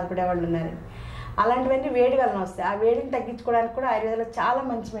సెగ్గడ్లతో బాధపడే వాళ్ళు ఉన్నారని, అలాంటివన్నీ వేడి వలన వస్తాయి. ఆ వేడిని తగ్గించుకోవడానికి కూడా ఆయుర్వేదంలో చాలా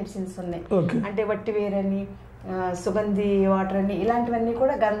మంచి మెడిసిన్స్ ఉన్నాయి. అంటే వట్టి వేరని, సుగంధి వాటర్ అని, ఇలాంటివన్నీ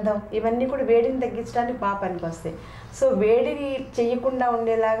కూడా గంధం, ఇవన్నీ కూడా వేడిని తగ్గించడానికి బాగా పనికి వస్తాయి. సో వేడిని చెయ్యకుండా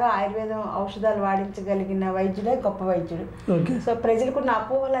ఉండేలాగా ఆయుర్వేదం ఔషధాలు వాడించగలిగిన వైద్యుడే గొప్ప వైద్యుడు. సో ప్రజలకున్న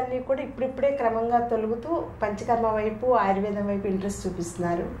అపోహలన్నీ కూడా ఇప్పుడిప్పుడే క్రమంగా తొలుగుతూ పంచకర్మ వైపు ఆయుర్వేదం వైపు ఇంట్రెస్ట్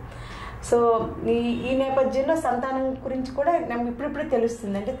చూపిస్తున్నారు. సో ఈ నేపథ్యంలో సంతానం గురించి కూడా ఇప్పుడిప్పుడే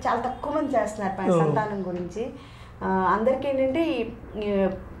తెలుస్తుంది. అంటే చాలా తక్కువ మంది చేస్తున్నారు సంతానం గురించి. అందరికీ ఏంటంటే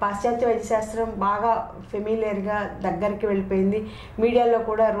పాశ్చాత్య వైద్యశాస్త్రం బాగా ఫెమిలియర్గా దగ్గరికి వెళ్ళిపోయింది. మీడియాలో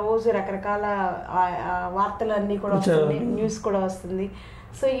కూడా రోజు రకరకాల వార్తలు అన్నీ కూడా వస్తుంది, న్యూస్ కూడా వస్తుంది.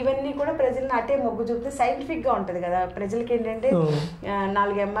 సో ఇవన్నీ కూడా ప్రజలను అటే మొగ్గు చూపితే సైంటిఫిక్గా ఉంటుంది కదా. ప్రజలకి ఏంటంటే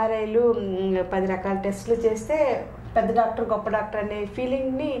 4 MRIలు 10 రకాల టెస్టులు చేస్తే పెద్ద డాక్టర్ గొప్ప డాక్టర్ అనే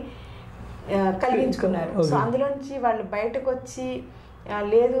ఫీలింగ్ని కలిగించుకున్నారు. సో అందులోంచి వాళ్ళు బయటకు వచ్చి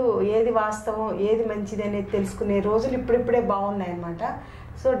లేదు ఏది వాస్తవం ఏది మంచిది అనేది తెలుసుకునే రోజులు ఇప్పుడిప్పుడే బాగున్నాయి అన్నమాట.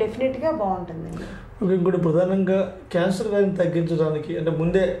 సో డెఫినెట్గా బాగుంటుందండి. ఇంకోటి ప్రధానంగా క్యాన్సర్ వ్యాధిని తగ్గించడానికి అంటే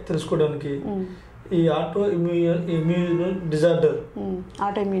ముందే తెలుసుకోవడానికి ఈ ఆటో ఇమ్యూన్ డిజార్డర్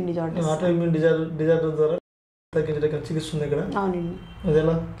ద్వారా తగ్గించడానికి చికిత్స ఉంది ఇక్కడ. అవునండి.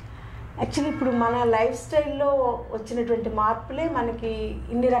 అదేలా యాక్చువల్లీ ఇప్పుడు మన లైఫ్ స్టైల్లో వచ్చినటువంటి మార్పులే మనకి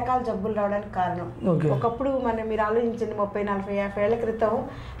ఇన్ని రకాల జబ్బులు రావడానికి కారణం. ఒకప్పుడు మీరు ఆలోచించండి, 30-40-50 ఏళ్ల క్రితం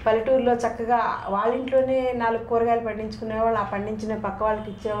పల్లెటూరులో చక్కగా వాళ్ళ ఇంట్లోనే 4 కూరగాయలు పండించుకునేవాళ్ళు, ఆ పండించిన పక్క వాళ్ళకి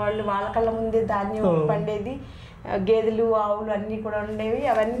ఇచ్చేవాళ్ళు, వాళ్ళ కళ్ళ ముందే ధాన్యం పండేది, గేదెలు ఆవులు అన్నీ కూడా ఉండేవి.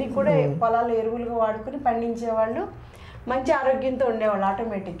 అవన్నీ కూడా పొలాలు ఎరువులుగా వాడుకుని పండించేవాళ్ళు, మంచి ఆరోగ్యంతో ఉండేవాళ్ళు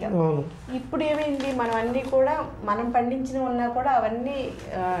ఆటోమేటిక్గా. ఇప్పుడు ఏమైంది, మనం అన్నీ కూడా మనం పండించినవి ఉన్నా కూడా అవన్నీ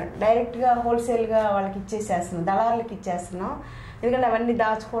డైరెక్ట్గా హోల్సేల్గా వాళ్ళకి ఇచ్చేసేస్తున్నాం, దళారులకు ఇచ్చేస్తున్నాం. ఎందుకంటే అవన్నీ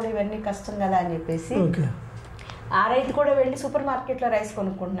దాచుకోవడం ఇవన్నీ కష్టం కదా అని చెప్పేసి ఆ రైతు కూడా వెళ్ళి సూపర్ మార్కెట్లో రైస్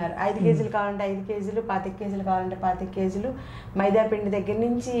కొనుక్కుంటున్నారు. 5 కేజీలు కావాలంటే 5 కేజీలు, 25 కేజీలు కావాలంటే 25 కేజీలు, మైదా పిండి దగ్గర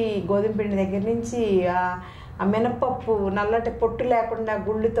నుంచి గోధుమ పిండి దగ్గర నుంచి ఆ మినప్పప్పు నల్లటి పొట్టు లేకుండా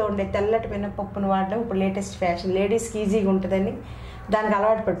గుళ్ళుతో ఉండే తెల్లటి మినప్పప్పును వాడడం ఇప్పుడు లేటెస్ట్ ఫ్యాషన్. లేడీస్కి ఈజీగా ఉంటుందని దానికి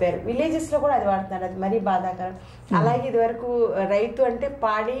అలవాటు పడిపోయారు. విలేజెస్లో కూడా అది వాడుతున్నారు, అది మరీ బాధాకరం. అలాగే ఇదివరకు రైతు అంటే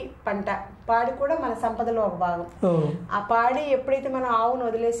పాడి పంట, పాడి కూడా మన సంపదలో ఒక భాగం. ఆ పాడి ఎప్పుడైతే మనం ఆవును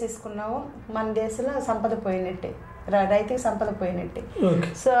వదిలేసేసుకున్నామో మన దేశంలో సంపద పోయినట్టే, రైతుకి సంపద పోయినట్టే.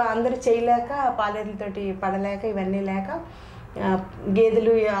 సో అందరూ చేయలేక, పాలేరులతోటి పడలేక, ఇవన్నీ లేక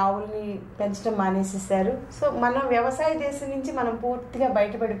గేదెలు ఆవుల్ని పెంచడం మానేసేసారు. సో మనం వ్యవసాయ దేశం నుంచి మనం పూర్తిగా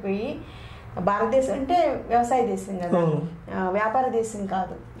బయటపడిపోయి, భారతదేశం అంటే వ్యవసాయ దేశం కదా, వ్యాపార దేశం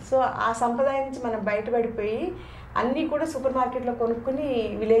కాదు. సో ఆ సంప్రదాయం నుంచి మనం బయటపడిపోయి అన్నీ కూడా సూపర్ మార్కెట్లో కొనుక్కుని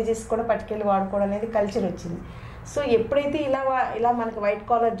విలేజెస్ కూడా పట్టుకెళ్ళి వాడుకోవడం అనేది కల్చర్ వచ్చింది. సో ఎప్పుడైతే ఇలా మనకు వైట్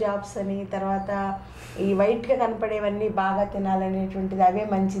కాలర్ జాబ్స్ అని, తర్వాత ఈ వైట్గా కనపడేవన్నీ బాగా తినాలనేటువంటిది, అవే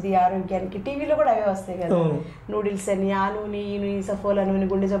మంచిది ఆరోగ్యానికి, టీవీలో కూడా అవే వస్తాయి కదా, నూడిల్స్ అని, ఆ నూనె ఈ నూనె, సఫోలా నూనె,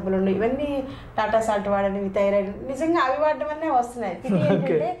 గుండె జబ్బులు ఉన్నాయి, ఇవన్నీ టాటా సాల్ట్ వాడని, థైరాయిడ్, నిజంగా అవి వాడడం వల్లనే వస్తున్నాయి.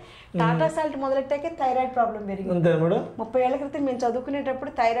 ఏంటంటే టాటా సాల్ట్ మొదలెట్టాకే థైరాయిడ్ ప్రాబ్లం పెరిగింది. 30 ఏళ్ల క్రితం మేము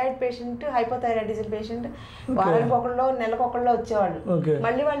చదువుకునేటప్పుడు థైరాయిడ్ పేషెంట్, హైపోథైరాయిడిజం పేషెంట్ వారానికి ఒకళ్ళు నెలకు ఒకళ్ళు వచ్చేవాళ్ళు.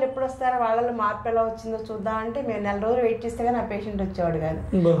 మళ్ళీ వాళ్ళు ఎప్పుడు వస్తారో వాళ్ళలో మార్పు ఎలా వచ్చిందో చూద్దామంటే మేము 4 రోజులు వెయిట్ చేస్తే కానీ ఆ పేషెంట్ వచ్చేవాడు కాదు.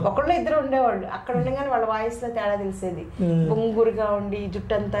 ఒకళ్ళు ఇద్దరు ఉండేవాళ్ళు. అక్కడ ఉండగానే వాళ్ళ వాయిస్ లో తేడా తెలిసేది. బొంగురుగా ఉండి,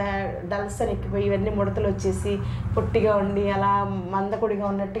 జుట్టు అంతా డల్సన్ ఎక్కిపోయి, ఇవన్నీ ముడతలు వచ్చేసి, పొట్టిగా ఉండి, అలా మందకొడిగా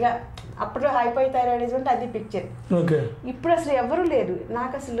ఉన్నట్టుగా. అప్పుడు హైపోథైరాయిడిజం అంటే అది పిక్చర్. ఇప్పుడు అసలు ఎవరు లేరు.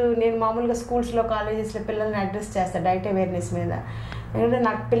 నాకు అసలు నేను మామూలుగా స్కూల్స్లో, కాలేజెస్లో పిల్లల్ని అడ్రస్ చేస్తాను డైట్ అవేర్నెస్ మీద, ఎందుకంటే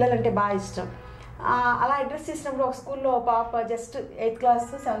నాకు పిల్లలంటే బాగా ఇష్టం. అలా అడ్రస్ చేసినప్పుడు ఒక స్కూల్లో పాప just 8th class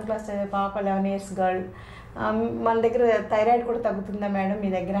 7th class చదివే పాప, 11 years గర్ల్, మన దగ్గర థైరాయిడ్ కూడా తగ్గుతుందా మేడం మీ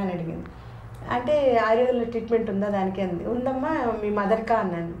దగ్గర అని అడిగింది. అంటే ఆయుర్వేదంలో ట్రీట్మెంట్ ఉందా దానికి అంది. ఉందమ్మా మీ మదర్కా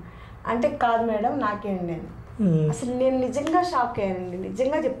అన్నాను. అంటే కాదు మేడం నాకేండి నేను. అసలు నేను నిజంగా షాక్ అయ్యానండి,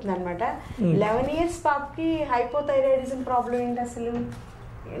 నిజంగా చెప్తున్నాను అనమాట. 11 years పాపకి హైపోథైరాయిడిజం ప్రాబ్లం ఏంటి అసలు,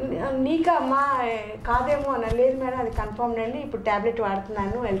 నీకా అమ్మా కాదేమో అన్న. లేదు మేడం అది కన్ఫర్మ్ అండి, ఇప్పుడు ట్యాబ్లెట్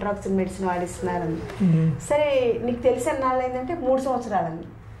వాడుతున్నాను, ఎల్ట్రాక్సిన్ మెడిసిన్ వాడిస్తున్నారని. సరే నీకు తెలిసి అన్నాళ్ళు ఏంటంటే 3 సంవత్సరాలని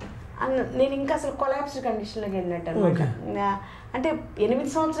నేను ఇంకా అసలు కొలాప్స్డ్ కండిషన్లోకి వెళ్ళినట్టు అనమాట. అంటే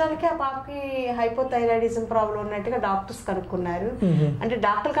 8 సంవత్సరాలకే ఆ పాపకి హైపోథైరాయిడిజం ప్రాబ్లం ఉన్నట్టుగా డాక్టర్స్ కనుక్కున్నారు. అంటే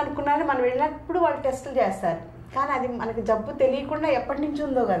డాక్టర్లు కనుక్కున్నారు, మనం వెళ్ళినప్పుడు వాళ్ళు టెస్టులు చేస్తారు, కానీ అది మనకి జబ్బు తెలియకుండా ఎప్పటి నుంచి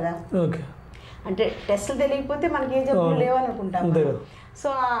ఉందో కదా. అంటే టెస్టులు తెలియకపోతే మనకి ఏ జబ్బులు లేవనుకుంటాం. సో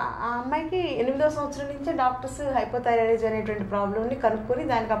ఆ అమ్మాయికి 8వ సంవత్సరం నుంచే డాక్టర్స్ హైపోథైరాయిడిజం అనేటువంటి ప్రాబ్లమ్ని కనుక్కొని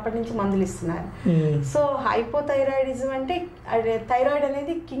దానికి అప్పటి నుంచి మందులు ఇస్తున్నారు. సో హైపోథైరాయిడిజం అంటే థైరాయిడ్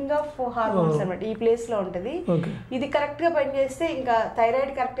అనేది కింగ్ ఆఫ్ హార్మోన్స్ అనమాట, ఈ ప్లేస్ లో ఉంటుంది. ఇది కరెక్ట్ గా పనిచేస్తే, ఇంకా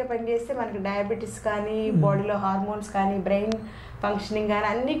థైరాయిడ్ కరెక్ట్ గా పనిచేస్తే మనకి డయాబెటీస్ కానీ, బాడీలో హార్మోన్స్ కానీ, బ్రెయిన్ ఫంక్షనింగ్ కానీ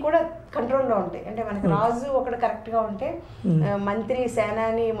అన్నీ కూడా కంట్రోల్లో ఉంటాయి. అంటే మనకి రాజు ఒకటి కరెక్ట్గా ఉంటే మంత్రి,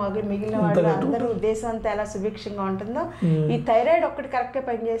 సేనాని, మిగిలిన వాళ్ళు అందరూ దేశం అంతా ఎలా సుభిక్షంగా ఉంటుందో, ఈ థైరాయిడ్ ఒక్కటి కరెక్ట్గా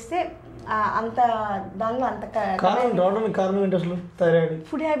పనిచేస్తే అంత దానిలో అంత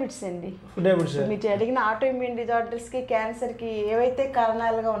ఫుడ్ హ్యాబిట్స్ అండి. మీరు అడిగిన ఆటో ఇమ్యూన్ డిజార్డర్స్ కి, క్యాన్సర్ కి ఏవైతే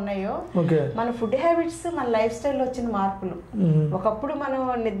కారణాలుగా ఉన్నాయో మన ఫుడ్ హ్యాబిట్స్, మన లైఫ్ స్టైల్లో వచ్చిన మార్పులు. ఒకప్పుడు మనం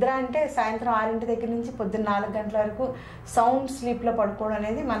నిద్ర అంటే సాయంత్రం 6 దగ్గర నుంచి పొద్దున్న 4 గంటల వరకు సౌండ్ స్లీప్ లో పడుకోవడం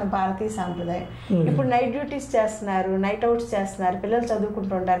అనేది మన భారతీయ సాంప్రదాయం. ఇప్పుడు నైట్ డ్యూటీస్ చేస్తున్నారు, నైట్ అవుట్స్ చేస్తున్నారు, పిల్లలు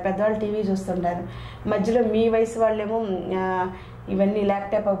చదువుకుంటుంటారు, పెద్దవాళ్ళు టీవీ చూస్తుంటారు, మధ్యలో మీ వయసు వాళ్ళేమో ఇవన్నీ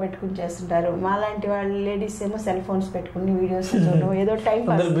ల్యాప్టాప్ పెట్టుకుని చేస్తుంటారు, మా లాంటి వాళ్ళు లేడీస్ ఏమో సెల్ ఫోన్స్ పెట్టుకుని వీడియోస్ చూడడం, ఏదో టైం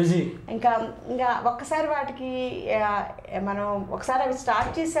పాస్. ఇంకా ఒక్కసారి వాటికి మనం ఒకసారి అవి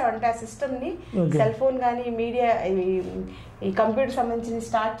స్టార్ట్ చేసామంటే ఆ సిస్టమ్ని, సెల్ ఫోన్ కానీ మీడియా ఈ కంప్యూటర్ సంబంధించి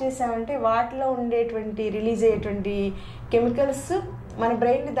స్టార్ట్ చేసామంటే వాటిలో ఉండేటువంటి రిలీజ్ అయ్యేటువంటి కెమికల్స్ మన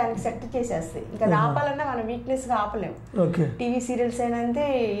బ్రెయిన్ ని దానికి సెట్ చేసేస్తాయి. ఇంకా అది ఆపాలన్నా మనం వీక్నెస్ గా ఆపలేము. టీవీ సీరియల్స్ అయినా అంతే,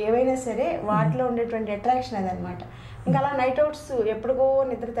 ఏవైనా సరే వాటిలో ఉండేటువంటి అట్రాక్షన్ అదనమాట. ఇంకా అలా నైట్ అవుట్స్ ఎప్పుడుకో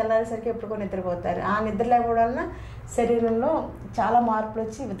నిద్ర తెల్లారేసరికి ఎప్పుడుకో నిద్రపోతారు. ఆ నిద్ర లేకపోవడం వల్ల శరీరంలో చాలా మార్పులు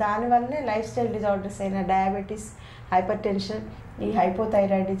వచ్చి దానివల్లనే లైఫ్ స్టైల్ డిజార్డర్స్ అయిన డయాబెటీస్, హైపర్ టెన్షన్, ఈ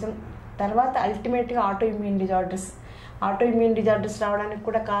హైపోథైరాయిడిజం, తర్వాత అల్టిమేట్గా auto immune disorders. Auto immune disorders రావడానికి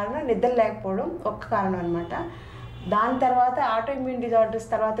కూడా కారణం నిద్ర లేకపోవడం ఒక్క కారణం అనమాట. దాని తర్వాత ఆటో ఇమ్యూన్ డిజార్డర్స్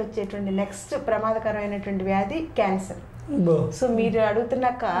తర్వాత వచ్చేటువంటి నెక్స్ట్ ప్రమాదకరమైనటువంటి వ్యాధి క్యాన్సర్. సో మీరు అడుగుతున్న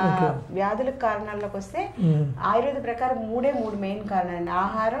వ్యాధుల కారణాల్లోకి వస్తే ఆయుర్వేద ప్రకారం 3 మెయిన్ కారణాలు: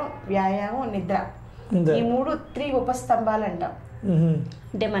 ఆహారం, వ్యాయామం, నిద్ర. ఈ 3 ఉపస్తంభాలు అంటాం.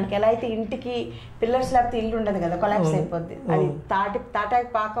 అంటే మనకి ఎలా అయితే ఇంటికి పిల్లర్స్ లేకపోతే ఇల్లు ఉండదు కదా, కొలాప్స్ అయిపోద్ది. అది తాటాకి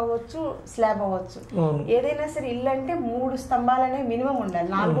పాక అవ్వచ్చు, స్లాబ్ అవ్వచ్చు, ఏదైనా సరే ఇల్లు అంటే 3 స్తంభాలు అనేవి మినిమం ఉండాలి.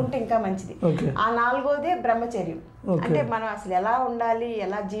 4 ఉంటే ఇంకా మంచిది. ఆ 4వదే బ్రహ్మచర్యం. అంటే మనం అసలు ఎలా ఉండాలి,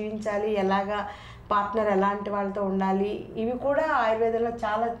 ఎలా జీవించాలి, ఎలాగా పార్ట్నర్ ఎలాంటి వాళ్ళతో ఉండాలి, ఇవి కూడా ఆయుర్వేదంలో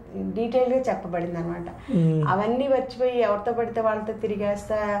చాలా డీటెయిల్గా చెప్పబడింది అనమాట. అవన్నీ మర్చిపోయి ఎవరితో పడితే వాళ్ళతో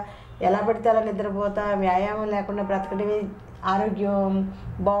తిరిగేస్తా, ఎలా పడితే అలా నిద్రపోతా, వ్యాయామం లేకుండా బ్రతకడమే ఆరోగ్యం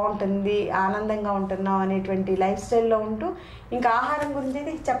బాగుంటుంది, ఆనందంగా ఉంటున్నాం అనేటువంటి లైఫ్ స్టైల్లో ఉంటూ ఇంకా ఆహారం గురించి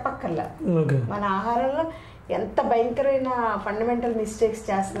అయితే చెప్పక్కర్లా. మన ఆహారంలో ఎంత భయంకరమైన ఫండమెంటల్ మిస్టేక్స్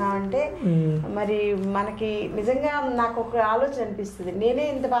చేస్తున్నామంటే మరి మనకి నిజంగా నాకు ఒక ఆలోచన అనిపిస్తుంది, నేనే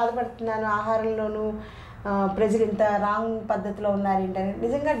ఇంత బాధపడుతున్నాను ఆహారంలోనూ, ప్రజలు ఇంత రాంగ్ పద్ధతిలో ఉన్నారు ఏంటని.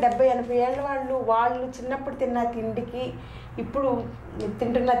 నిజంగా 70-80 ఏళ్ళ వాళ్ళు చిన్నప్పుడు తిన్న తిండికి, ఇప్పుడు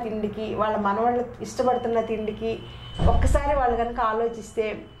తింటున్న తిండికి, వాళ్ళ మనవాళ్ళు ఇష్టపడుతున్న తిండికి ఒక్కసారి వాళ్ళు కనుక ఆలోచిస్తే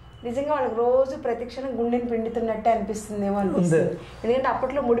నిజంగా వాళ్ళకి రోజు ప్రతిక్షణం గుండెని పిండుతున్నట్టే అనిపిస్తుందేమో అనిపిస్తుంది. ఎందుకంటే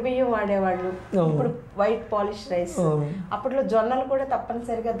అప్పట్లో ముడి బియ్యం వాడేవాళ్ళు, ఇప్పుడు వైట్ పాలిష్ రైస్. అప్పట్లో జొన్నలు కూడా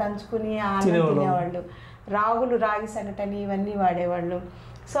తప్పనిసరిగా దంచుకుని అన్నం తినేవాళ్ళు, రాగి సంగటని ఇవన్నీ వాడేవాళ్ళు.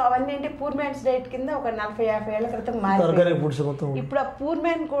 సో అవన్నీ అంటే పూర్ మ్యాన్స్ డైట్ కింద ఒక 40-50 ఏళ్ల క్రితం మారిపోయింది. ఇప్పుడు ఆ పూర్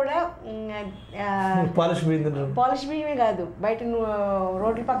మ్యాన్ కూడా పాలిష్ బియ్యమే కాదు, బయట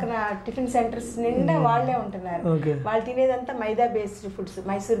రోడ్ల పక్కన టిఫిన్ సెంటర్స్ నిండా వాళ్లే ఉంటున్నారు. వాళ్ళు తినేదంతా మైదా బేస్డ్ ఫుడ్స్,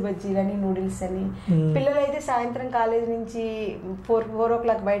 మైసూర్ బజ్జీలని, నూడిల్స్ అని. పిల్లలు అయితే సాయంత్రం కాలేజ్ నుంచి 4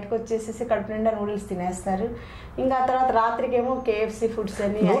 o'clock బయటకు వచ్చేసేసి కడుపు నిండా నూడిల్స్ తినేస్తారు. ఇంకా తర్వాత రాత్రికి ఏమో KFC ఫుడ్స్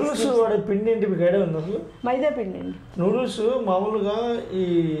అని. మైదా పిండి అండి నూడిల్స్. మామూలుగా ఈ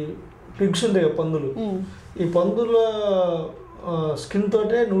పిగ్స్ ఉంటాయి కదా, పందులు, ఈ పందుల స్కిన్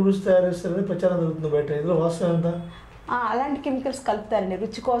తోటే నూడిల్స్ తయారు చేస్తారని ప్రచారం జరుగుతుంది బయట. ఇందులో వాస్తవం ఎంత? అలాంటి కెమికల్స్ కలుపుతారండి,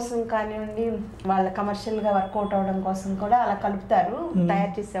 రుచి కోసం కానివ్వండి, వాళ్ళ కమర్షియల్గా వర్కౌట్ అవ్వడం కోసం కూడా అలా కలుపుతారు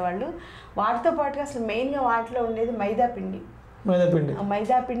తయారు చేసేవాళ్ళు. వాటితో పాటుగా అసలు మెయిన్గా వాటిలో ఉండేది మైదా పిండి.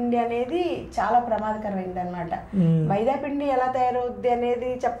 మైదా పిండి అనేది చాలా ప్రమాదకరమైంది అనమాట. మైదా పిండి ఎలా తయారవుద్ది అనేది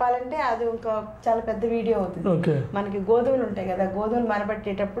చెప్పాలంటే అది ఒక చాలా పెద్ద వీడియో అవుతుంది. మనకి గోధుమలు ఉంటాయి కదా, గోధుమలు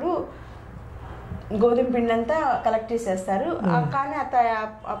మరబట్టేటప్పుడు గోధుమ పిండి అంతా కలెక్ట్ చేసేస్తారు, కానీ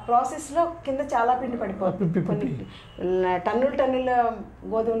ఆ ప్రాసెస్లో కింద చాలా పిండి పడిపోతుంది. కొన్ని టన్నుల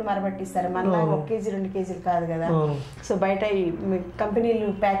గోధుమలు మరబట్టిస్తారు, మనలా 1 కేజీ 2 కేజీలు కాదు కదా. సో బయట కంపెనీలు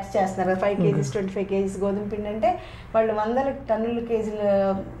ప్యాక్ చేస్తున్నారు కదా, 5 కేజీస్ 25 కేజీస్ గోధుమ పిండి అంటే వాళ్ళు 100 టన్నుల కేజీల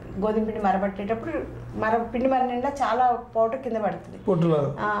గోధుమ పిండి మరబట్టేటప్పుడు పిండి మరినిండా చాలా పౌడర్ కింద పడుతుంది.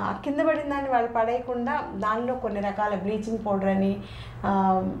 కింద పడిన దాన్ని వాళ్ళు పడేయకుండా దానిలో కొన్ని రకాల బ్లీచింగ్ పౌడర్ అని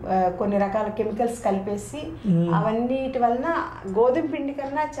కొన్ని రకాల కెమికల్స్ కలిపేసి అవన్నిటి వలన గోధుమ పిండి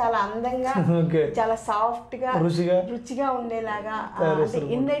కన్నా చాలా అందంగా చాలా సాఫ్ట్ గా రుచిగా ఉండేలాగా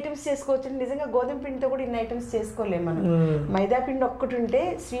ఇన్ని ఐటమ్స్ చేసుకోవచ్చు. నిజంగా గోధుమ పిండితో కూడా ఇన్ని ఐటమ్స్ చేసుకోలేము మనం. మైదా పిండి ఒక్కటి ఉంటే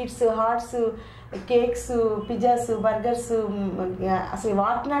sweets, hots, cakes, pizzas, burgers, అసలు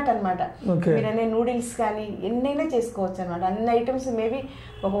వాట్ నాట్ అనమాట. మీరనే నూడిల్స్ కానీ ఎన్నైనా చేసుకోవచ్చు అనమాట. అన్ని ఐటమ్స్ మేబీ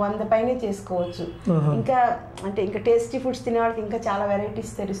ఒక 100 పైనే చేసుకోవచ్చు. ఇంకా అంటే ఇంకా టేస్టీ ఫుడ్స్ తినే వాళ్ళకి ఇంకా చాలా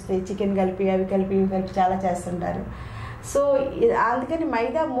వెరైటీస్ తెలుస్తాయి. చికెన్ కలిపి అవి కలిపి ఇవి కలిపి చాలా చేస్తుంటారు. సో అందుకని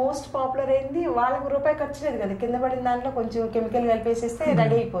మైదా మోస్ట్ పాపులర్ అయింది. వాళ్ళకి రూపాయి ఖర్చు లేదు కదా, కింద పడిన దాంట్లో కొంచెం కెమికల్ కలిపేసేస్తే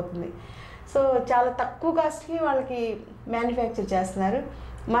రెడీ అయిపోతుంది. సో చాలా తక్కువ కాస్ట్కి వాళ్ళకి మ్యానుఫ్యాక్చర్ చేస్తున్నారు.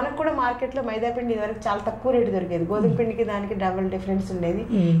 మనకు కూడా మార్కెట్లో మైదా పిండి ఇదివరకు చాలా తక్కువ రేటు దొరికేది, గోధుమ పిండికి దానికి డబుల్ డిఫరెన్స్ ఉండేది.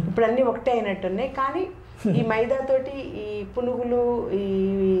 ఇప్పుడు అన్నీ ఒకటే అయినట్టున్నాయి. కానీ ఈ మైదాతోటి ఈ పునుగులు, ఈ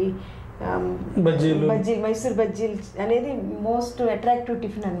బజ్జీలు, మైసూర్ బజ్జీలు అనేది మోస్ట్ అట్రాక్టివ్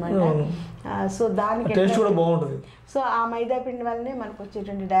టిఫిన్ అనమాట. సో దానికి సో ఆ మైదా పిండి వల్లనే మనకు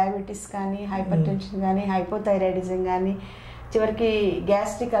వచ్చేటువంటి డయాబెటీస్ కానీ, హైపర్ టెన్షన్ కానీ, హైపోథైరాయిడిజం కానీ, చివరికి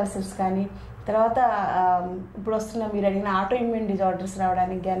గ్యాస్ట్రిక్ అల్సర్స్ కానీ, తర్వాత ఇప్పుడు వస్తున్న మీరు అడిగిన ఆటో ఇమ్యూన్ డిజార్డర్స్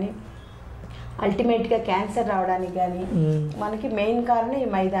రావడానికి కానీ, అల్టిమేట్గా క్యాన్సర్ రావడానికి కానీ మనకి మెయిన్ కారణం ఈ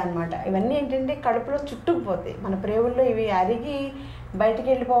మైదా అనమాట. ఇవన్నీ ఏంటంటే కడుపులో చుట్టుకుపోతాయి. మన ప్రేవుల్లో ఇవి అరిగి బయటికి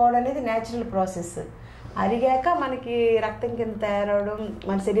వెళ్ళిపోవడం అనేది న్యాచురల్ ప్రాసెస్. అరిగాక మనకి రక్తం కింద తయారవడం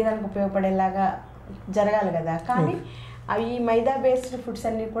మన శరీరానికి ఉపయోగపడేలాగా జరగాలి కదా. కానీ అవి మైదా బేస్డ్ ఫుడ్స్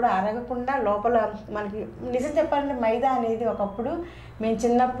అన్నీ కూడా అరగకుండా లోపల మనకి నిజం చెప్పాలంటే మైదా అనేది ఒకప్పుడు మేము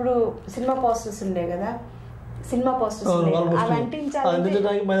చిన్నప్పుడు సినిమా పోస్టర్స్ ఉండే కదా, సినిమా పోస్టర్స్ అవి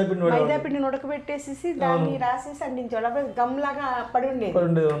అంటించాలి, మైదా పిండిని ఉడకబెట్టేసి దాన్ని రాసేసి అంటించాలి. అప్పుడు గమ్ లాగా పడి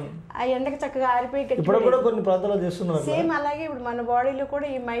ఉండేది, ఆ ఎండకి చక్కగా ఆరిపోయి సేమ్ అలాగే ఇప్పుడు మన బాడీలో కూడా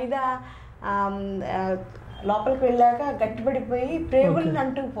ఈ మైదా లోపలికి వెళ్ళాక గట్టిపడిపోయి ప్రేగులను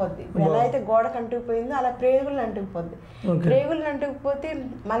అంటుకుపోద్ది. ఎలా అయితే గోడకు అంటుకుపోయిందో అలా ప్రేగులను అంటుకుపోద్ది. ప్రేగులను అంటుకుపోతే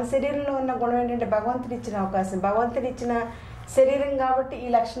మన శరీరంలో ఉన్న గుణం ఏంటంటే భగవంతుడు ఇచ్చిన అవకాశం, భగవంతుడు ఇచ్చిన శరీరం కాబట్టి ఈ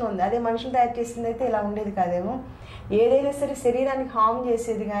లక్షణం ఉంది. అదే మనుషులు తయారు చేసింది అయితే ఇలా ఉండేది కాదేమో. ఏదైనా సరే శరీరానికి హామ్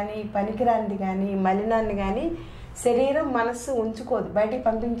చేసేది కానీ, పనికిరానిది కానీ, మలినాన్ని కానీ శరీరం మనస్సు ఉంచుకోదు, బయటికి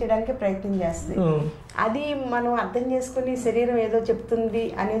పంపించడానికి ప్రయత్నం చేస్తుంది. అది మనం అర్థం చేసుకుని శరీరం ఏదో చెప్తుంది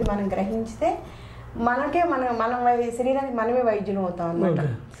అనేది మనం గ్రహించితే మనకే మన శరీరానికి మనమే వైద్యులు అవుతాం అన్నమాట.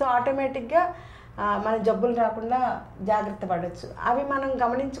 సో ఆటోమేటిక్గా మన జబ్బులు రాకుండా జాగ్రత్త పడవచ్చు. అవి మనం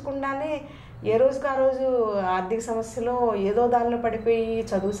గమనించకుండానే ఏ రోజుకి ఆ రోజు ఆర్థిక సమస్యలో ఏదో దానిలో పడిపోయి,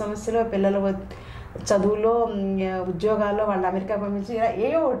 చదువు సమస్యలో, పిల్లల చదువులో, ఉద్యోగాల్లో వాళ్ళు అమెరికా పంపించి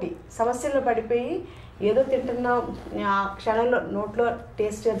ఏదో ఒకటి సమస్యల్లో పడిపోయి ఏదో తింటున్నాం, ఆ క్షణంలో నోట్లో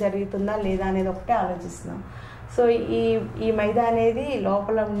టేస్ట్గా జరుగుతుందా లేదా అనేది ఒకటే ఆలోచిస్తున్నాం. సో ఈ మైదా అనేది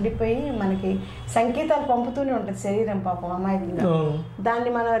లోపల ఉండిపోయి మనకి సంకేతాలు పంపుతూనే ఉంటుంది శరీరం పాపం అమాయకంగా. దాన్ని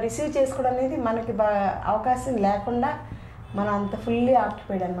మనం రిసీవ్ చేసుకోవడం అనేది మనకి అవకాశం లేకుండా మనం అంత ఫుల్లీ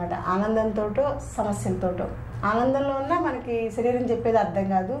ఆక్యుపైడ్ అనమాట. ఆనందంతో సమస్యలతోటో, ఆనందంలో ఉన్నా మనకి శరీరం చెప్పేది అర్థం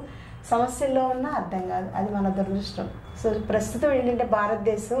కాదు, సమస్యల్లో ఉన్నా అర్థం కాదు. అది మన దురదృష్టం. సో ప్రస్తుతం ఏంటంటే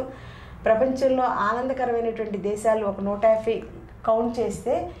భారతదేశం ప్రపంచంలో ఆనందకరమైనటువంటి దేశాలు ఒక 150 కౌంట్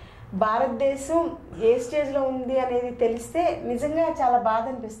చేస్తే భారతదేశం ఏ స్టేజ్లో ఉంది అనేది తెలిస్తే నిజంగా చాలా బాధ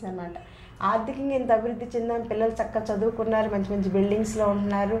అనిపిస్తుంది అనమాట. ఆర్థికంగా ఇంత అభివృద్ధి చెందాం, పిల్లలు చక్కగా చదువుకున్నారు, మంచి మంచి బిల్డింగ్స్లో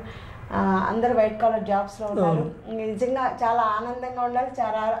ఉంటున్నారు, అందరు వైట్ కాలర్ జాబ్స్లో ఉన్నారు, నిజంగా చాలా ఆనందంగా ఉండాలి,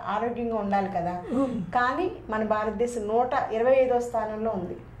 చాలా ఆరోగ్యంగా ఉండాలి కదా. కానీ మన భారతదేశం 125వ స్థానంలో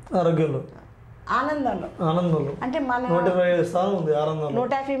ఉంది ఆరోగ్యంలో, ఆనందంలో. అంటే మన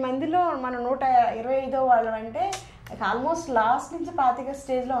 150 మందిలో మన 125వ వాళ్ళం అంటే ఆల్మోస్ట్ లాస్ట్ నుంచి 25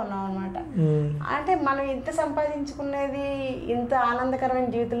 స్టేజ్లో ఉన్నాం అనమాట. అంటే మనం ఇంత సంపాదించుకునేది, ఇంత ఆనందకరమైన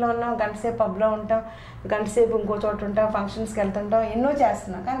జీవితంలో ఉన్నాం, గంటసేపు పబ్లో ఉంటాం, గంటసేపు ఇంకో చోట ఉంటాం, ఫంక్షన్స్కి వెళ్తుంటాం, ఎన్నో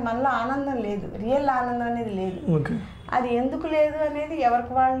చేస్తున్నాం, కానీ మనలో ఆనందం లేదు, రియల్ ఆనందం అనేది లేదు. అది ఎందుకు లేదు అనేది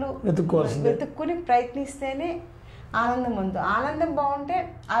ఎవరికి వాళ్ళు వెతుక్కుని ప్రయత్నిస్తేనే ఆనందం ఉంది. ఆనందం బాగుంటే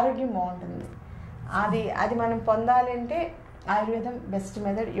ఆరోగ్యం బాగుంటుంది. అది మనం పొందాలంటే ఆయుర్వేదం బెస్ట్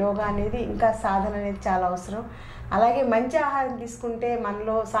మెథడ్. యోగా అనేది ఇంకా సాధన అనేది చాలా అవసరం. అలాగే మంచి ఆహారం తీసుకుంటే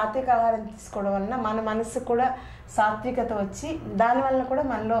మనలో సాత్విక ఆహారం తీసుకోవడం వలన మన మనసు కూడా సాత్వికత వచ్చి దానివల్ల కూడా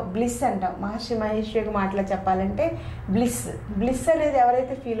మనలో బ్లిస్ అంటాం. మహర్షి మహేష్ యోగి మాటలో చెప్పాలంటే బ్లిస్ అనేది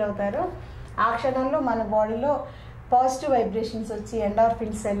ఎవరైతే ఫీల్ అవుతారో ఆ క్షణంలో మన బాడీలో పాజిటివ్ వైబ్రేషన్స్ వచ్చి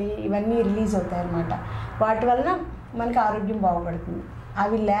ఎండార్ఫిన్స్ అని ఇవన్నీ రిలీజ్ అవుతాయి అన్నమాట. వాటి వలన మనకి ఆరోగ్యం బాగుపడుతుంది.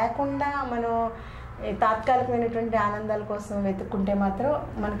 అవి లేకుండా మనం తాత్కాలికమైనటువంటి ఆనందాల కోసం వెతుక్కుంటే మాత్రం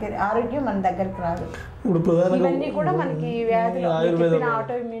మనకి ఆరోగ్యం మన దగ్గరికి రాదు. ఇవన్నీ కూడా మనకి వ్యాధులు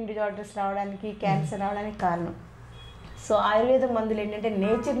ఆటో ఇమ్యూన్ డిజార్డర్స్ రావడానికి, క్యాన్సర్ రావడానికి కారణం. సో ఆయుర్వేదం మందులు ఏంటంటే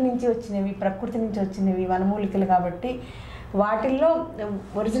నేచర్ నుంచి వచ్చినవి, ప్రకృతి నుంచి వచ్చినవి, వనమూలికలు కాబట్టి వాటిల్లో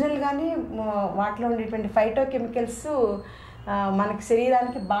ఒరిజినల్గానే వాటిలో ఉండేటువంటి ఫైటో కెమికల్స్ మనకి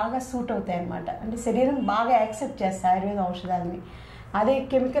శరీరానికి బాగా సూట్ అవుతాయి అన్నమాట. అంటే శరీరం బాగా యాక్సెప్ట్ చేస్తాయి ఆయుర్వేద ఔషధాలని. అదే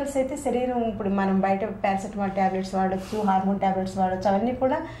కెమికల్స్ అయితే శరీరం ఇప్పుడు మనం బయట పారాసెటమాల్ ట్యాబ్లెట్స్ వాడచ్చు, హార్మోన్ ట్యాబ్లెట్స్ వాడచ్చు. అవన్నీ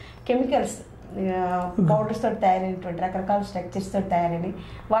కూడా కెమికల్స్ పౌడర్స్ తోటి తయారైనటువంటి రకరకాల స్ట్రక్చర్స్ తోటి తయారైనవి.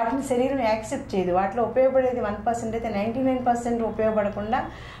 వాటిని శరీరం యాక్సెప్ట్ చేయదు. వాటిలో ఉపయోగపడేది 1% అయితే 99% ఉపయోగపడకుండా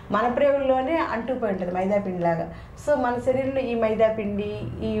మన ప్రేవుల్లోనే అంటుకుపోయి ఉంటుంది మైదాపిండి లాగా. సో మన శరీరంలో ఈ మైదాపిండి,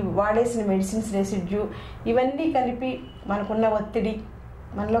 ఈ వాడేసిన మెడిసిన్స్ రెసిడ్యూ ఇవన్నీ కలిపి మనకున్న ఒత్తిడి,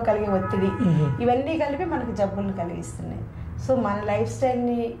 మనలో కలిగే ఒత్తిడి ఇవన్నీ కలిపి మనకు జబ్బులను కలిగిస్తున్నాయి. సో మన లైఫ్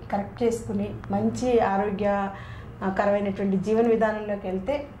స్టైల్ని కరెక్ట్ చేసుకుని మంచి ఆరోగ్యకరమైనటువంటి జీవన విధానంలోకి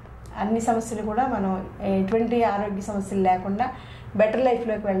వెళ్తే అన్ని సమస్యలు కూడా మనం ఎటువంటి ఆరోగ్య సమస్యలు లేకుండా బెటర్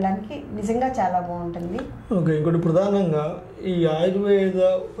లైఫ్లోకి వెళ్ళడానికి నిజంగా చాలా బాగుంటుంది. ఓకే, ఇంకోటి ప్రధానంగా ఈ ఆయుర్వేద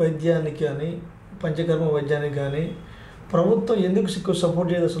వైద్యానికి కానీ పంచకర్మ వైద్యానికి కానీ ప్రభుత్వం ఎందుకు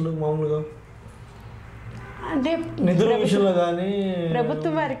సపోర్ట్ చేయదు అసలు? మామూలుగా అంటే నిధుల విషయంలో కానీ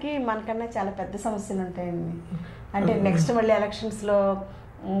ప్రభుత్వం వారికి మనకన్నా చాలా పెద్ద సమస్యలు ఉంటాయండి. అంటే నెక్స్ట్ మళ్ళీ ఎలక్షన్స్లో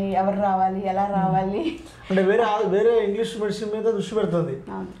ఎవరు రావాలి, ఎలా రావాలి, అంటే వేరే ఇంగ్లీష్ మెడిసిన్ మీద దృష్టి పెడుతుంది,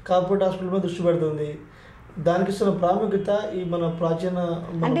 కార్పొరేట్ హాస్పిటల్ మీద దృష్టి పెడుతుంది. దానికి ఇస్తున్న ప్రాముఖ్యత ఈ మన ప్రాచీన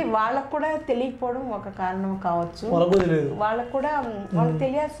అంటే వాళ్ళకు కూడా తెలియకపోవడం ఒక కారణం కావచ్చు. వాళ్ళకు కూడా వాళ్ళకి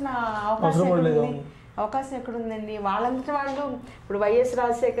తెలియాల్సిన అవకాశం ఎక్కడుందండి. వాళ్ళంతా వాళ్ళు ఇప్పుడు వైఎస్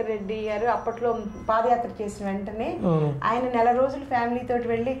రాజశేఖర రెడ్డి గారు అప్పట్లో పాదయాత్ర చేసిన వెంటనే ఆయన నెల రోజులు ఫ్యామిలీ తోటి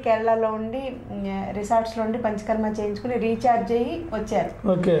వెళ్ళి కేరళలో ఉండి రిసార్ట్స్లో ఉండి పంచకర్మ చేయించుకుని రీఛార్జ్ అయ్యి వచ్చారు.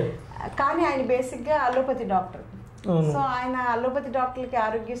 కానీ ఆయన బేసిక్గా అలోపతి డాక్టర్. సో ఆయన అలోపతి డాక్టర్లకి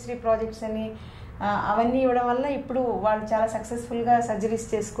ఆరోగ్యశ్రీ ప్రాజెక్ట్స్ అని అవన్నీ ఇవ్వడం వల్ల ఇప్పుడు వాళ్ళు చాలా సక్సెస్ఫుల్గా సర్జరీస్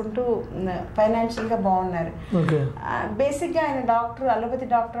చేసుకుంటూ ఫైనాన్షియల్గా బాగున్నారు. బేసిక్గా ఆయన అలోపతి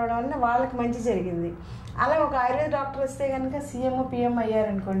డాక్టర్ అవడం వల్ల వాళ్ళకి మంచి జరిగింది. అలా ఒక ఆయుర్వేద డాక్టర్ వస్తే కనుక సీఎం పిఎం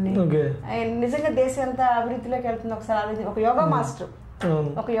అయ్యారనుకోండి, నిజంగా దేశం అంతా అభివృద్ధిలోకి వెళ్తుంది. ఒకసారి ఆలోచించి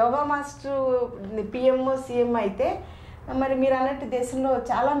ఒక యోగా మాస్టర్ పిఎం సీఎం అయితే మరి మీరు అన్నట్టు దేశంలో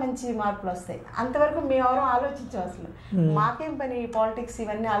చాలా మంచి మార్పులు వస్తాయి. అంతవరకు మేము ఎవరో ఆలోచించాం. అసలు మాకేం పని పాలిటిక్స్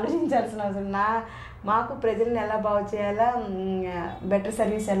ఇవన్నీ ఆలోచించాల్సిన అవసరం. మాకు ప్రజల్ని ఎలా బాగు చేయాలా, బెటర్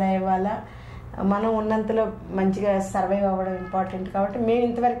సర్వీస్ ఎలా ఇవ్వాలా, మనం ఉన్నంతలో మంచిగా సర్వైవ్ అవ్వడం ఇంపార్టెంట్. కాబట్టి మేము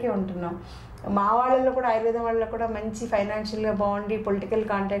ఇంతవరకే ఉంటున్నాం. మా వాళ్ళల్లో కూడా ఆయుర్వేదం వాళ్ళలో కూడా మంచి ఫైనాన్షియల్గా బాగుండి పొలిటికల్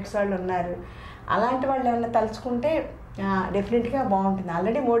కాంటాక్ట్స్ వాళ్ళు ఉన్నారు. అలాంటి వాళ్ళు ఏమన్నా తలుచుకుంటే డెఫినెట్గా బాగుంటుంది.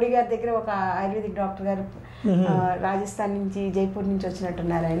 ఆల్రెడీ మోడీ గారి దగ్గర ఒక ఆయుర్వేదిక్ డాక్టర్ గారు రాజస్థాన్ నుంచి, జైపూర్ నుంచి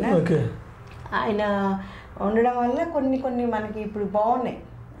వచ్చినట్టున్నారు. ఆయన ఉండడం వల్ల కొన్ని మనకి ఇప్పుడు బాగున్నాయి.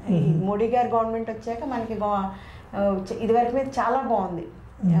 మోడీ గారి గవర్నమెంట్ వచ్చాక మనకి ఇదివరకు మీద చాలా బాగుంది.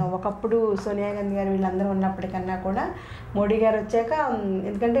 ఒకప్పుడు సోనియా గాంధీ గారు వీళ్ళందరూ ఉన్నప్పటికన్నా కూడా మోడీ గారు వచ్చాక,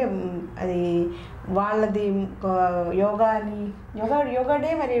 ఎందుకంటే అది వాళ్ళది యోగా డే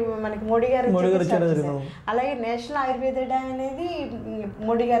మరి మనకి మోడీ గారు అలాగే నేషనల్ ఆయుర్వేద డే అనేది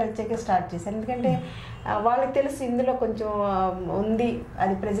మోడీ గారు వచ్చాక స్టార్ట్ చేశారు. ఎందుకంటే వాళ్ళకి తెలుసు ఇందులో కొంచెం ఉంది,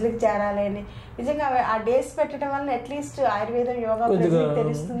 అది ప్రజలకు చేరాలి అని. నిజంగా ఆ డేస్ పెట్టడం వల్ల అట్లీస్ట్ ఆయుర్వేదం యోగా ప్రజలకు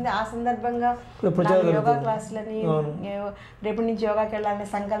తెలుస్తుంది. ఆ సందర్భంగా యోగా క్లాసులని రేపటి నుంచి యోగాకి వెళ్ళాలని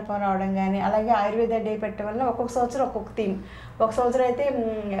సంకల్పం రావడం కానీ, అలాగే ఆయుర్వేద డే పెట్టడం వల్ల ఒక్కొక్క సంవత్సరం ఒక్కొక్క థీమ్. ఒక సంవత్సరం అయితే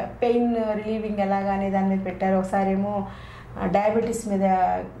పెయిన్ రిలీవింగ్ ఎలాగా అనే దాని మీద పెట్టారు. ఒకసారి ఏమో డయాబెటీస్ మీద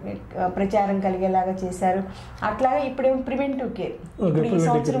ప్రచారం కలిగేలాగా చేశారు. అట్లాగే ఇప్పుడేమో ప్రివెంటివ్ కేర్. ఇప్పుడు ఈ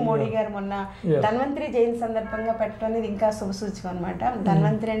సంవత్సరం మోడీ గారు మొన్న ధన్వంతరి జయంతి సందర్భంగా పెట్టడం అనేది ఇంకా శుభసూచకం అనమాట.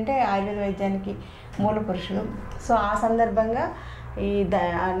 ధన్వంతరి అంటే ఆయుర్వేద వైద్యానికి మూల పురుషుడు. సో ఆ సందర్భంగా ఈ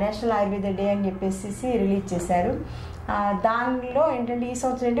నేషనల్ ఆయుర్వేద డే అని చెప్పేసి రిలీజ్ చేశారు. దానిలో ఏంటంటే ఈ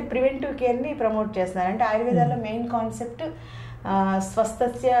సంవత్సరం అంటే ప్రివెంటివ్ కేర్ని ప్రమోట్ చేస్తున్నారు. అంటే ఆయుర్వేదాల్లో మెయిన్ కాన్సెప్ట్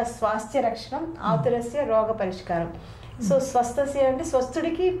స్వాస్థ్య రక్షణం, ఆతురస్య రోగ పరిష్కారం. సో స్వస్థస్య అంటే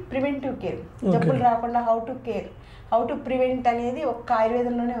స్వస్థుడికి ప్రివెంటివ్ కేర్, జబ్బులు రాకుండా హౌ టు ప్రివెంట్ అనేది ఒక్క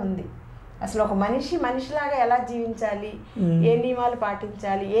ఆయుర్వేదంలోనే ఉంది. అసలు ఒక మనిషిలాగా ఎలా జీవించాలి, ఏ నియమాలు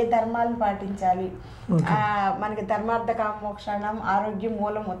పాటించాలి, ఏ ధర్మాలను పాటించాలి. మనకి ధర్మార్థ కామ మోక్షాణం ఆరోగ్యం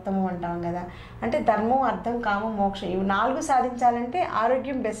మూలం ఉత్తమం అంటాం కదా. అంటే ధర్మం, అర్థం, కామం, మోక్షం ఇవి 4 సాధించాలంటే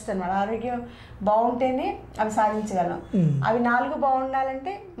ఆరోగ్యం బెస్ట్ అన్నమాట. ఆరోగ్యం బాగుంటేనే అవి సాధించగలం. అవి 4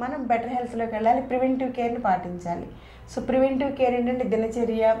 బాగుండాలంటే మనం బెటర్ హెల్త్లోకి వెళ్ళాలి, ప్రివెంటివ్ కేర్ని పాటించాలి. సో ప్రివెంటివ్ కేర్ ఏంటంటే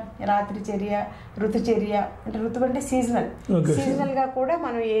దినచర్య, రాత్రి చర్య, ఋతుచర్య. అంటే ఋతువు అంటే సీజనల్గా కూడా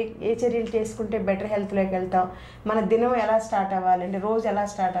మనం ఏ చర్యలు చేసుకుంటే బెటర్ హెల్త్లోకి వెళ్తాం. మన దినం ఎలా స్టార్ట్ అవ్వాలి అంటే రోజు ఎలా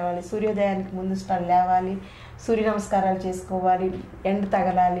స్టార్ట్ అవ్వాలి, సూర్యోదయానికి ముందు లేవాలి, సూర్య నమస్కారాలు చేసుకోవాలి, ఎండ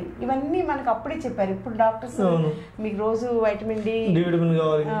తగలాలి. ఇవన్నీ మనకు అప్పుడే చెప్పారు. ఇప్పుడు డాక్టర్స్ మీకు రోజు వైటమిన్ డి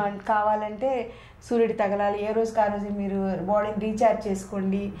కావాలంటే సూర్యుడు తగలాలి, ఏ రోజుకి ఆ రోజు మీరు బాడీని రీఛార్జ్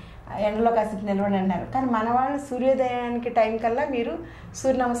చేసుకోండి, ఎండలో కాసేపు నిలవని అన్నారు. కానీ మన వాళ్ళు సూర్యోదయానికి టైం కల్లా మీరు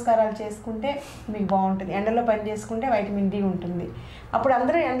సూర్య నమస్కారాలు చేసుకుంటే మీకు బాగుంటుంది. ఎండలో పని చేసుకుంటే వైటమిన్ డి ఉంటుంది. అప్పుడు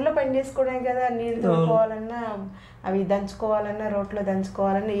అందరూ ఎండలో పని చేసుకోవడానికి కదా, నీళ్ళు తోడుకోవాలన్నా, అవి దంచుకోవాలన్నా, రోట్లో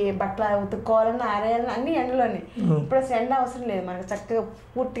దంచుకోవాలన్నా, ఏ బట్టలు ఉతుక్కోవాలన్నా, ఆరేయాలన్నా అన్నీ ఎండలోనే. ఇప్పుడు అసలు ఎండ అవసరం లేదు, మనకు చక్కగా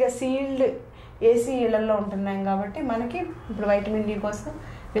పూర్తిగా సీల్డ్ ఏసీ ఇళ్లలో ఉంటున్నాం కాబట్టి మనకి ఇప్పుడు వైటమిన్ డి కోసం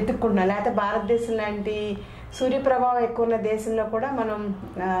వెతుక్కుంటున్నాం. లేకపోతే భారతదేశం లాంటి సూర్యప్రభావం ఎక్కువ ఉన్న దేశంలో కూడా మనం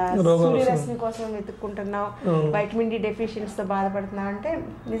సూర్యరశ్మి కోసం వెతుక్కుంటున్నాం, వైటమిన్ డి డెఫిషియన్సీతో బాధపడుతున్నాం. అంటే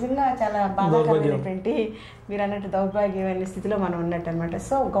నిజంగా చాలా బాధాకరమైనటువంటి, మీరు అన్నట్టు దౌర్భాగ్యమైన స్థితిలో మనం ఉన్నట్టు అనమాట.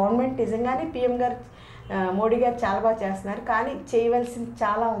 సో గవర్నమెంట్ నిజంగానే పిఎం గారు, మోడీ గారు చాలా బాగా చేస్తున్నారు. కానీ చేయవలసింది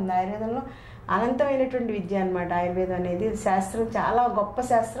చాలా ఉంది. ఆయుర్వేదంలో అనంతమైనటువంటి విద్య అనమాట. ఆయుర్వేదం అనేది శాస్త్రం, చాలా గొప్ప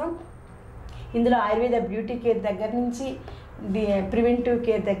శాస్త్రం. ఇందులో ఆయుర్వేద బ్యూటీ కేర్ దగ్గర నుంచి, ప్రివెంటివ్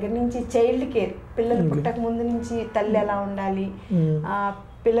కేర్ దగ్గర నుంచి, చైల్డ్ కేర్, పిల్లలు పుట్టక ముందు నుంచి తల్లి ఎలా ఉండాలి,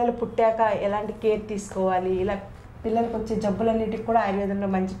 పిల్లలు పుట్టాక ఎలాంటి కేర్ తీసుకోవాలి, ఇలా పిల్లలకు వచ్చే జబ్బులన్నిటికి కూడా ఆయుర్వేదంలో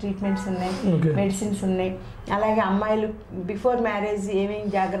మంచి ట్రీట్మెంట్స్ ఉన్నాయి, మెడిసిన్స్ ఉన్నాయి. అలాగే అమ్మాయిలు బిఫోర్ మ్యారేజ్ ఏమేమి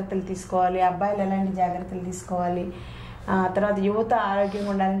జాగ్రత్తలు తీసుకోవాలి, అబ్బాయిలు ఎలాంటి జాగ్రత్తలు తీసుకోవాలి, తర్వాత యువత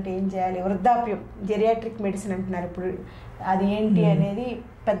ఆరోగ్యంగా ఉండాలంటే ఏం చేయాలి, వృద్ధాప్యం, జెరియాట్రిక్ మెడిసిన్ అంటున్నారు ఇప్పుడు, అది ఏంటి అనేది,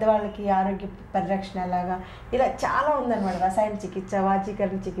 పెద్దవాళ్ళకి ఆరోగ్య పరిరక్షణ ఎలాగా, ఇలా చాలా ఉందన్నమాట. రసాయన చికిత్స,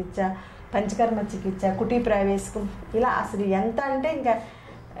 వాచీకరణ చికిత్స, పంచకర్మ చికిత్స, కుటీ ప్రవేశకం, ఇలా అసలు ఎంత అంటే ఇంకా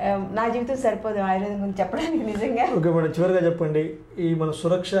నా జీవితం సరిపోదు ఆయుర్వేదం గురించి చెప్పడానికి నిజంగా. ఓకే మేడం, చివరిగా చెప్పండి, ఈ మన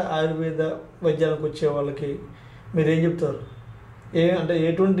సురక్ష ఆయుర్వేద వైద్యాలకు వచ్చే వాళ్ళకి మీరు ఏం చెప్తారు? అంటే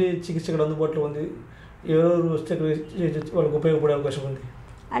ఎటువంటి చికిత్స ఇక్కడ అందుబాటులో ఉంది, ఎవరెవరు వస్తే వాళ్ళకి ఉపయోగపడే అవకాశం ఉంది?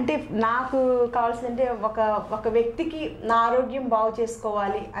 అంటే నాకు కావాల్సిందంటే ఒక వ్యక్తికి నా ఆరోగ్యం బాగు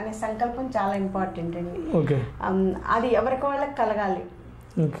చేసుకోవాలి అనే సంకల్పం చాలా ఇంపార్టెంట్ అండి. అది ఎవరికి వాళ్ళకి కలగాలి.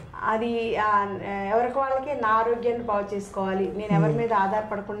 అది ఎవరికి వాళ్ళకి నా ఆరోగ్యాన్ని బాగు చేసుకోవాలి, నేను ఎవరి మీద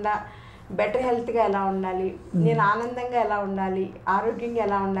ఆధారపడకుండా బెటర్ హెల్త్గా ఎలా ఉండాలి, నేను ఆనందంగా ఎలా ఉండాలి, ఆరోగ్యంగా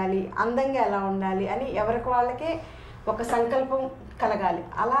ఎలా ఉండాలి, అందంగా ఎలా ఉండాలి అని ఎవరికి వాళ్ళకే ఒక సంకల్పం కలగాలి.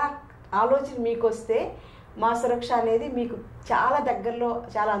 అలా ఆలోచన మీకు వస్తే మా సురక్ష అనేది మీకు చాలా దగ్గరలో,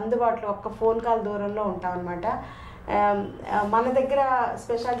 చాలా అందుబాటులో, ఒక్క ఫోన్ కాల్ దూరంలో ఉంటాం అనమాట. మన దగ్గర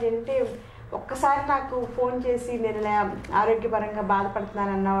స్పెషాలిటీ ఏంటంటే, ఒక్కసారి నాకు ఫోన్ చేసి నేను ఆరోగ్యపరంగా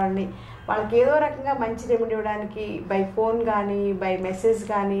బాధపడుతున్నాను అన్నవాడిని వాళ్ళకి ఏదో రకంగా మంచి రెమెడీ ఇవ్వడానికి బై ఫోన్ కానీ, బై మెసేజ్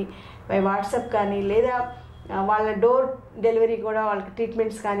కానీ, బై వాట్సాప్ కానీ, లేదా వాళ్ళ డోర్ డెలివరీ కూడా వాళ్ళకి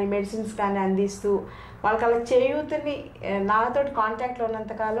ట్రీట్మెంట్స్ కానీ, మెడిసిన్స్ కానీ అందిస్తూ వాళ్ళకి అలా చేయూతని నాతోటి కాంటాక్ట్లో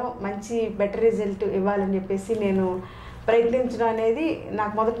ఉన్నంతకాలం మంచి బెటర్ రిజల్ట్ ఇవ్వాలని చెప్పేసి నేను ప్రయత్నించడం అనేది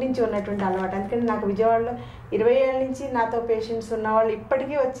నాకు మొదటి నుంచి ఉన్నటువంటి అలవాటు. అందుకని నాకు విజయవాడలో 20 ఏళ్ళ నుంచి నాతో పేషెంట్స్ ఉన్నవాళ్ళు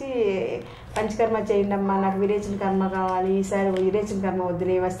ఇప్పటికీ వచ్చి పంచకర్మ చేయండి అమ్మా, నాకు విరేచన కర్మ కావాలి, ఈసారి విరేచన కర్మ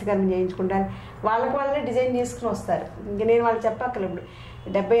వద్దులే, వస్తికర్మ చేయించుకుంటాను, వాళ్ళే డిజైన్ చేసుకుని వస్తారు. ఇంక నేను వాళ్ళు చెప్పక్కర్లేదు.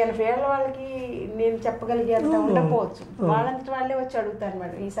 70-80 ఏళ్ళ వాళ్ళకి నేను చెప్పగలిగేంత ఉండకపోవచ్చు, వాళ్ళంతటి వాళ్ళే వచ్చి అడుగుతారు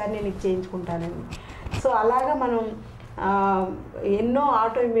మేడం, ఈసారి నేను ఇది చేయించుకుంటానని. సో అలాగా మనం ఎన్నో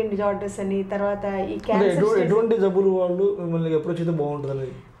ఆటో ఇమ్యూన్ డిజార్డర్స్ అని, తర్వాత ఈ క్యాన్సర్, ఎటువంటి జబ్బులు వాళ్ళు మిమ్మల్ని అప్రోచ్ అయితే బాగుంటుంది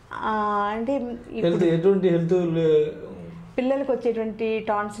అంటే ఎటువంటి హెల్త్, పిల్లలకు వచ్చేటువంటి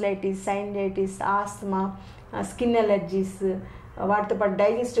టాన్సిలైటిస్, సైనజైటిస్, ఆస్తమా, స్కిన్ అలర్జీస్, వాటితో పాటు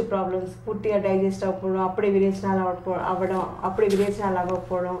డైజెస్టివ్ ప్రాబ్లమ్స్, పూర్తిగా డైజెస్ట్ అవ్వకపోవడం, అప్పుడే విరేచనాలు అవ్వడం, అప్పుడే విరేచనాలు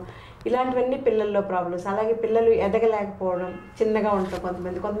అవ్వకపోవడం, ఇలాంటివన్నీ పిల్లల్లో ప్రాబ్లమ్స్. అలాగే పిల్లలు ఎదగలేకపోవడం, చిన్నగా ఉండటం,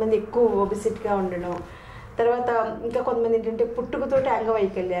 కొంతమంది ఎక్కువ ఒబిసిటీగా ఉండడం, తర్వాత ఇంకా కొంతమంది ఏంటంటే పుట్టుకతోటి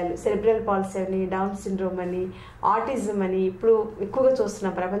అంగవైకల్యాలు, సెరిబ్రల్ పాలసీ అని, డౌన్ సిండ్రోమ్ అని, ఆటిజం అని ఇప్పుడు ఎక్కువగా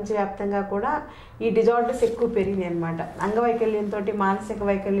చూస్తున్నాం. ప్రపంచవ్యాప్తంగా కూడా ఈ డిజార్డర్స్ ఎక్కువ పెరిగినాయి అనమాట. అంగవైకల్యంతో, మానసిక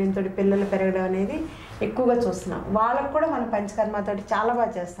వైకల్యంతో పిల్లలు పెరగడం అనేది ఎక్కువగా చూస్తున్నాం. వాళ్ళకు కూడా మనం పంచకర్మతోటి చాలా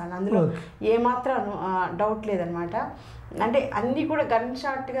బాగా చేస్తాం, అందులో ఏమాత్రం డౌట్ లేదనమాట. అంటే అన్నీ కూడా గన్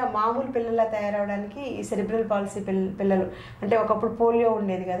షాట్గా మామూలు పిల్లల్లా తయారవడానికి ఈ సెరిబ్రల్ పాలసీ పిల్లలు, అంటే ఒకప్పుడు పోలియో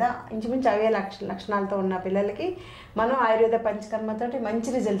ఉండేది కదా, ఇంచుమించు అవే లక్షణాలతో ఉన్న పిల్లలకి మనం ఆయుర్వేద పంచకర్మతోటి మంచి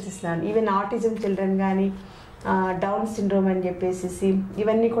రిజల్ట్స్ ఇస్తున్నాం. ఈవెన్ ఆటిజం చిల్డ్రన్ కానీ, డౌన్ సిండ్రోమ్ అని చెప్పేసి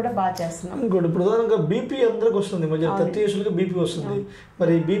ఇవన్నీ కూడా బాగా చేస్తున్నాం. ఇంకోటి ప్రధానంగా బీపీ అందరికి వస్తుంది, మధ్య 30 yearsకి బీపీ వస్తుంది.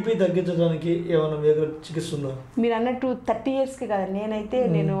 మరి బీపీ తగ్గించడానికి ఏమైనా వేరే చికిత్స ఉందా? మీరు అన్నట్టు 30 yearsకి కదా,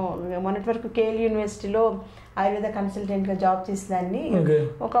 నేను మొన్నటి వరకు కేఎల్ యూనివర్సిటీలో ఆయుర్వేద కన్సల్టెంట్గా జాబ్ చేసేదాన్ని.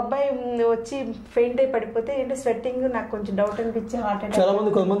 ఒక అబ్బాయి వచ్చి ఫెయింట్ అయి పడిపోతే ఏంటో స్వెట్టింగ్, నాకు కొంచెం డౌట్ అనిపించి హార్ట్ అటాక్. చాలా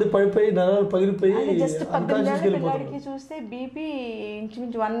మంది కొంతమంది పడిపోయి నరాలు పగిలిపోయి జస్ట్ 18 ఏళ్ల పిల్లాడికి చూస్తే బీపీ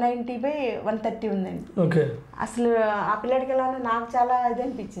ఇంచుమించు 190/130 ఉందండి. అసలు ఆ పిల్లాడికి ఎలా ఉన్నా నాకు చాలా ఇది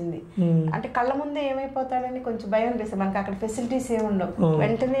అనిపించింది. అంటే కళ్ళ ముందే ఏమైపోతాడని కొంచెం భయం అనిపిస్తుంది. మనకి అక్కడ ఫెసిలిటీస్ ఏమి ఉండవు.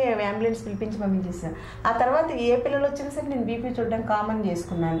 వెంటనే అంబులెన్స్ పిలిపించి పంపించేసాను. ఆ తర్వాత ఏ పిల్లలు వచ్చినా సరే నేను బీపీ చూడడం కామన్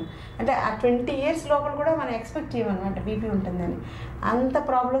చేసుకున్నాను. అంటే ఆ 20 years లోపల కూడా మనం ఎక్స్పెక్ట్ చేయమన్నమాట బీపీ ఉంటుందని. అంత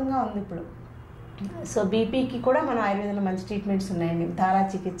ప్రాబ్లంగా ఉంది ఇప్పుడు. సో బీపీకి కూడా మన ఆయుర్వేదంలో మంచి ట్రీట్మెంట్స్ ఉన్నాయండి. ధారా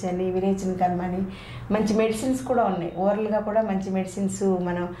చికిత్స అని, విరేచన కర్మ అని, మంచి మెడిసిన్స్ కూడా ఉన్నాయి. ఓరల్గా కూడా మంచి మెడిసిన్స్,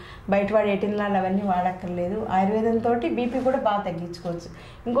 మనం బయట వాడే ఎటిన్లాల్ అవన్నీ వాడక్కర్లేదు. ఆయుర్వేదంతో బీపీ కూడా బాగా తగ్గించుకోవచ్చు.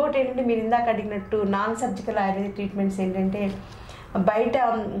 ఇంకొకటి ఏంటంటే, మీరు ఇందాక అడిగినట్టు నాన్ సర్జికల్ ఆయుర్వేదిక్ ట్రీట్మెంట్స్ ఏంటంటే, బయట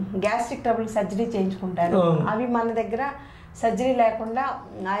గ్యాస్ట్రిక్ ట్రబుల్ సర్జరీ చేయించుకుంటారు. అవి మన దగ్గర సర్జరీ లేకుండా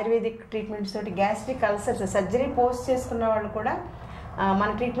ఆయుర్వేదిక్ ట్రీట్మెంట్స్ తోటి గ్యాస్ట్రిక్ అల్సర్స్ సర్జరీ పోస్ట్ చేసుకున్న వాళ్ళు కూడా మన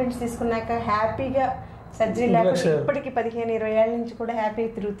ట్రీట్మెంట్స్ తీసుకున్నాక హ్యాపీగా సర్జరీ లేకుండా ఇప్పటికి 15-20 ఏళ్ళ నుంచి కూడా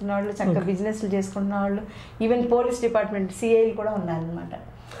హ్యాపీగా తిరుగుతున్న వాళ్ళు, చక్కగా బిజినెస్లు చేసుకుంటున్న వాళ్ళు, ఈవెన్ పోలీస్ డిపార్ట్మెంట్ సిఐలు కూడా ఉన్నారనమాట.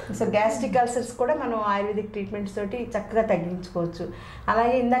 సో గ్యాస్ట్రిక్ అల్సర్స్ కూడా మనం ఆయుర్వేదిక్ ట్రీట్మెంట్స్ తోటి చక్కగా తగ్గించుకోవచ్చు.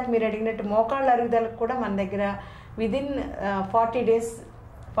 అలాగే ఇందాక మీరు అడిగినట్టు మోకాళ్ళ అరుగుదలకు కూడా మన దగ్గర విదిన్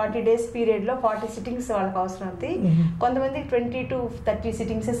 40 days పీరియడ్లో 40 sittings వాళ్ళకి అవసరం అవుతాయి. కొంతమందికి 20 to 30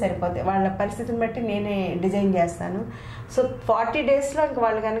 sittings సరిపోతాయి. వాళ్ళ పరిస్థితిని బట్టి నేనే డిజైన్ చేస్తాను. సో 40 daysలో ఇంక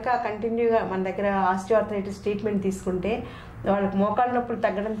వాళ్ళు కనుక కంటిన్యూగా మన దగ్గర ఆస్టియోఆర్థరైటిస్ ట్రీట్మెంట్ తీసుకుంటే వాళ్ళకి మోకాళ్ళ నొప్పులు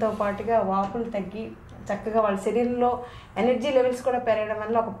తగ్గడంతో పాటుగా వాపులు తగ్గి చక్కగా వాళ్ళ శరీరంలో ఎనర్జీ లెవెల్స్ కూడా పెరగడం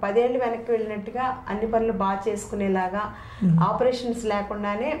వల్ల ఒక 10 ఏళ్ళు వెనక్కి వెళ్ళినట్టుగా అన్ని పనులు బాగా చేసుకునేలాగా, ఆపరేషన్స్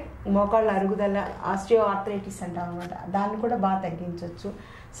లేకుండానే మోకాళ్ళ అరుగుదల, ఆస్టియోఆర్థరైటిస్ అంటాం అనమాట, దాన్ని కూడా బాగా తగ్గించవచ్చు.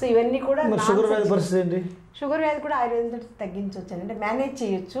 సో ఇవన్నీ కూడా షుగర్ వ్యాధి కూడా ఆయుర్వేదంతో తగ్గించవచ్చు, అంటే మేనేజ్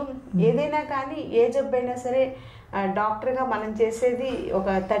చేయొచ్చు. ఏదైనా కానీ ఏ జబ్బు అయినా సరే డాక్టర్గా మనం చేసేది ఒక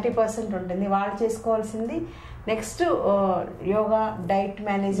 30% ఉంటుంది. వాళ్ళు చేసుకోవాల్సింది నెక్స్ట్ యోగా, డైట్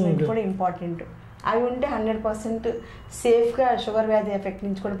మేనేజ్మెంట్ కూడా ఇంపార్టెంట్. అవి ఉంటే 100% సేఫ్గా షుగర్ వ్యాధి ఎఫెక్ట్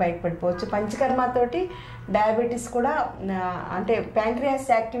నుంచి కూడా బయటపడిపోవచ్చు. పంచకర్మతోటి డయాబెటీస్ కూడా, అంటే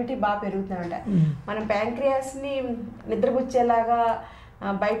ప్యాంక్రియాస్ యాక్టివిటీ బాగా పెరుగుతుందన్నమాట. మనం ప్యాంక్రియాస్ని నిద్రపుచ్చేలాగా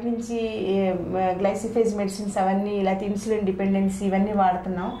బయట నుంచి గ్లైసిఫేజ్ మెడిసిన్స్ అవన్నీ, లేకపోతే ఇన్సులిన్ డిపెండెన్సీ ఇవన్నీ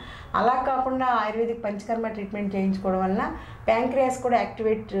వాడుతున్నాం. అలా కాకుండా ఆయుర్వేదిక్ పంచకర్మ ట్రీట్మెంట్ చేయించుకోవడం వలన ప్యాంక్రియాస్ కూడా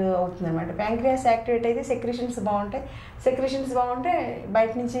యాక్టివేట్ అవుతుంది అనమాట. ప్యాంక్రియాస్ యాక్టివేట్ అయితే సెక్రెషన్స్ బాగుంటే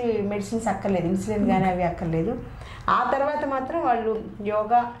బయట నుంచి మెడిసిన్స్ అక్కర్లేదు, ఇన్సులిన్ కానీ అవి అక్కర్లేదు. ఆ తర్వాత మాత్రం వాళ్ళు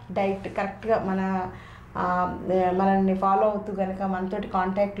యోగా, డైట్ కరెక్ట్గా మనల్ని ఫాలో అవుతూ కనుక మనతోటి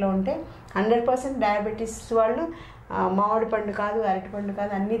కాంటాక్ట్లో ఉంటే 100% డయాబెటీస్ వాళ్ళు మామిడి పండు కాదు, అరటి పండు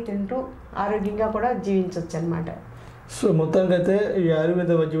కాదు, అన్నీ తింటూ ఆరోగ్యంగా కూడా జీవించవచ్చు అనమాట. సో మొత్తానికి అయితే ఈ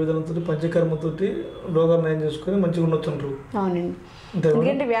ఆయుర్వేద వైద్య విధానంతో, పంచకర్మతోటి రోగాలు నయం చేసుకొని మంచిగా ఉండొచ్చు. అవునండి.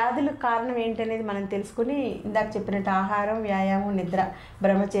 ఎందుకంటే వ్యాధులకు కారణం ఏంటనేది మనం తెలుసుకుని, ఇందాక చెప్పినట్టు ఆహారం, వ్యాయామం, నిద్ర,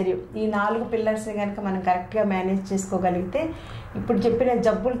 బ్రహ్మచర్యం, ఈ 4 పిల్లర్స్ని కనుక మనం కరెక్ట్గా మేనేజ్ చేసుకోగలిగితే ఇప్పుడు చెప్పిన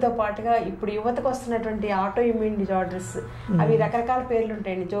జబ్బులతో పాటుగా ఇప్పుడు యువతకు వస్తున్నటువంటి ఆటో ఇమ్యూన్ డిజార్డర్స్, అవి రకరకాల పేర్లు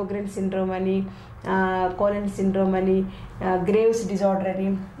ఉంటాయండి. జోగ్రెన్ సిండ్రోమ్ అని, కోలన్ సిండ్రోమ్ అని, గ్రేవ్స్ డిజార్డర్ అని,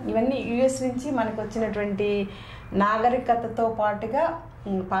 ఇవన్నీ యుఎస్ నుంచి మనకు వచ్చినటువంటి నాగరికతతో పాటుగా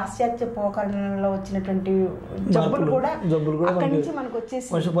పాశ్చాత్య పోకరణలో వచ్చినటువంటి జబ్బులు కూడా అక్కడి నుంచి మనకు వచ్చేసి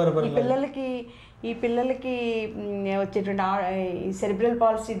ఈ పిల్లలకి వచ్చేటువంటి సెరిబ్రల్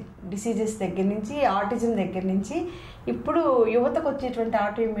పాలసీ డిసీజెస్ దగ్గర నుంచి, ఆటిజం దగ్గర నుంచి ఇప్పుడు యువతకు వచ్చేటువంటి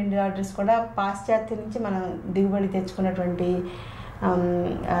ఆటో ఇమ్యూన్ డిజార్డర్స్ కూడా పాశ్చాత్య నుంచి మనం దిగుబడి తెచ్చుకున్నటువంటి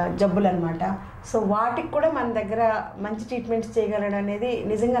జబ్బులు అనమాట. సో వాటికి కూడా మన దగ్గర మంచి ట్రీట్మెంట్స్ చేయగలడం అనేది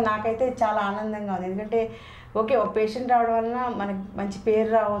నిజంగా నాకైతే చాలా ఆనందంగా ఉంది. ఎందుకంటే ఓకే, ఒక పేషెంట్ రావడం వలన మనకి మంచి పేరు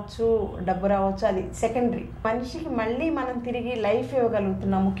రావచ్చు, డబ్బు రావచ్చు, అది సెకండరీ. మనిషికి మళ్ళీ మనం తిరిగి లైఫ్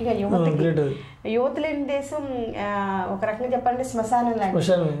ఇవ్వగలుగుతున్నాం. ముఖ్యంగా యువత లేని దేశం ఒక రకంగా చెప్పాలంటే శ్మశానం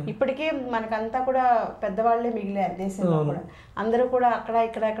లాంటి. ఇప్పటికే మనకంతా కూడా పెద్దవాళ్లే మిగిలారు దేశంలో కూడా. అందరూ కూడా అక్కడ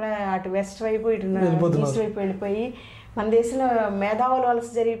ఇక్కడ అటు వెస్ట్ వైపు, ఇటు ఈస్ట్ వైపు వెళ్ళిపోయి మన దేశంలో మేధావుల వలస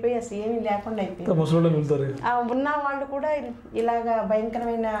జరిగిపోయి అసలు ఏమీ లేకుండా అయిపోయింది. ఉన్న వాళ్ళు కూడా ఇలాగా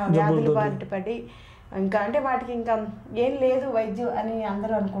భయంకరమైన వ్యాధులు బారిన పడి ఇంకా అంటే వాటికి ఇంకా ఏం లేదు వైద్యం అని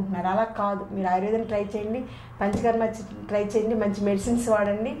అందరూ అనుకుంటున్నారు. అలా కాదు, మీరు ఆయుర్వేదం ట్రై చేయండి, పంచకర్మ ట్రై చేయండి, మంచి మెడిసిన్స్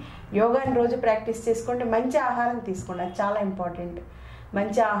వాడండి, యోగాని రోజు ప్రాక్టీస్ చేసుకోండి, మంచి ఆహారం తీసుకోండి. అది చాలా ఇంపార్టెంట్.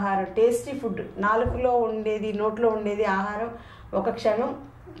 మంచి ఆహారం, టేస్టీ ఫుడ్, నాలుగులో ఉండేది నోట్లో ఉండేది ఆహారం ఒక క్షణం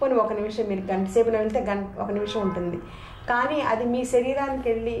పోనీ ఒక నిమిషం, మీరు గంట సేపు వెళ్తే ఒక నిమిషం ఉంటుంది, కానీ అది మీ శరీరానికి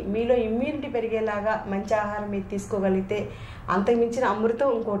వెళ్ళి మీలో ఇమ్యూనిటీ పెరిగేలాగా మంచి ఆహారం మీరు తీసుకోగలిగితే అంతకు మించిన అమృతం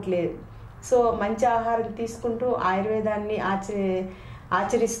ఇంకోటి లేదు. సో మంచి ఆహారం తీసుకుంటూ ఆయుర్వేదాన్ని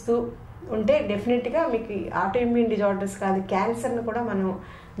ఆచరిస్తూ ఉంటే డెఫినెట్గా మీకు ఆటోఇమ్యూన్ డిజార్డర్స్ కాదు, క్యాన్సర్ను కూడా మనం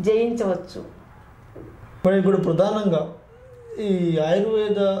జయించవచ్చు. మరి ఇప్పుడు ప్రధానంగా ఈ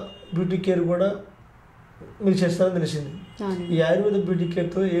ఆయుర్వేద బ్యూటీ కేర్ కూడా మీరు చేస్తారని తెలిసింది. ఈ ఆయుర్వేద బ్యూటీ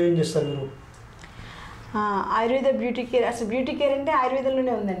కేర్తో ఏం చేస్తారు మీరు? ఆయుర్వేద బ్యూటీ కేర్, అసలు బ్యూటీ కేర్ అంటే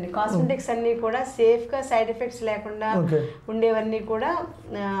ఆయుర్వేదంలోనే ఉందండి. కాస్మెటిక్స్ అన్నీ కూడా సేఫ్గా సైడ్ ఎఫెక్ట్స్ లేకుండా ఉండేవన్నీ కూడా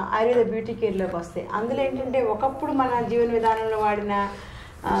ఆయుర్వేద బ్యూటీ కేర్లోకి వస్తాయి. అందులో ఏంటంటే ఒకప్పుడు మన జీవన విధానంలో వాడిన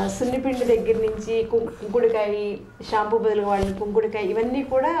సున్నిపిండి దగ్గర నుంచి కుంకుడుకాయ, షాంపూ బదులు వాడిన కుంకుడుకాయ, ఇవన్నీ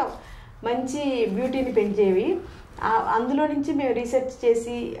కూడా మంచి బ్యూటీని పెంచేవి. అందులో నుంచి మేము రీసెర్చ్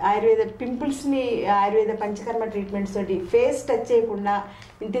చేసి ఆయుర్వేద పింపుల్స్ని ఆయుర్వేద పంచకర్మ ట్రీట్మెంట్స్ తోటి ఫేస్ టచ్ చేయకుండా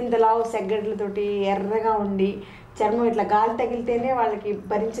ఇంతింతలావు సెగ్గడ్లతోటి ఎర్రగా ఉండి చర్మం ఇట్లా గాలి తగిలితేనే వాళ్ళకి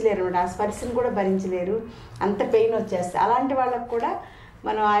భరించలేరు అనమాట, ఆ స్పర్శను కూడా భరించలేరు, అంత పెయిన్ వచ్చేస్తాయి. అలాంటి వాళ్ళకు కూడా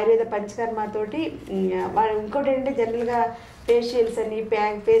మనం ఆయుర్వేద పంచకర్మతోటి వాళ్ళు ఇంకోటి ఏంటంటే జనరల్గా ఫేషియల్స్ అని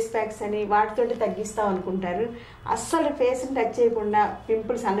ఫేస్ ప్యాక్స్ అని వాటితోటి తగ్గిస్తాం అనుకుంటారు. అస్సలు ఫేస్ని టచ్ చేయకుండా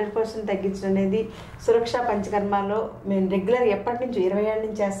పింపుల్స్ 100% తగ్గించడం అనేది సురక్ష పంచకర్మలో మేము రెగ్యులర్ ఎప్పటి నుంచి 20 ఏళ్ళ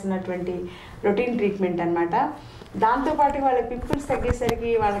నుంచి చేస్తున్నటువంటి రొటీన్ ట్రీట్మెంట్ అనమాట. దాంతోపాటు వాళ్ళ పింపుల్స్ తగ్గేసరికి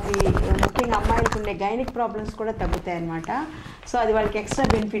వాళ్ళకి ముఖ్యంగా అమ్మాయిలకు ఉండే గైనిక్ ప్రాబ్లమ్స్ కూడా తగ్గుతాయి అన్నమాట. సో అది వాళ్ళకి ఎక్స్ట్రా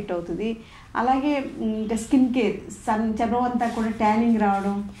బెనిఫిట్ అవుతుంది. అలాగే ఇంకా స్కిన్ కేర్, చర్మం అంతా కూడా ట్యానింగ్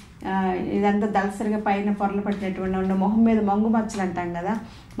రావడం, ఇదంతా దళసరిగా పైన పొరలు పట్టినటువంటి ఉండడం, మొహం మీద మంగు మచ్చలు అంటాం కదా,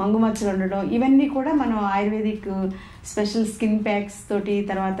 మంగు మచ్చలు ఉండడం, ఇవన్నీ కూడా మనం ఆయుర్వేదిక్ స్పెషల్ స్కిన్ ప్యాక్స్ తోటి,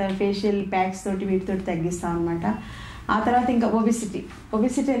 తర్వాత ఫేషియల్ ప్యాక్స్ తోటి వీటితోటి తగ్గిస్తాం అనమాట. ఆ తర్వాత ఇంకా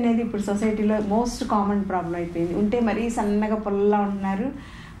ఒబిసిటీ అనేది ఇప్పుడు సొసైటీలో మోస్ట్ కామన్ ప్రాబ్లం అయిపోయింది. ఉంటే మరీ సన్నగా పొల్లలా ఉంటున్నారు,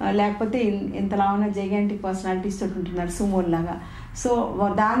 లేకపోతే ఇంతలా ఉన్న జైగాంటిక్ పర్సనాలిటీస్ తోటి ఉంటున్నారు సుమోల్లాగా. సో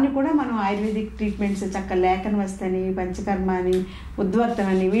దాన్ని కూడా మనం ఆయుర్వేదిక్ ట్రీట్మెంట్స్ చక్క లేఖన వస్తని, పంచకర్మ అని, ఉద్వర్తం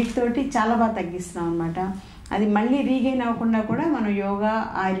అని వీటితోటి చాలా బాగా తగ్గిస్తున్నాం అనమాట. అది మళ్ళీ రీగెయిన్ అవ్వకుండా కూడా మనం యోగా,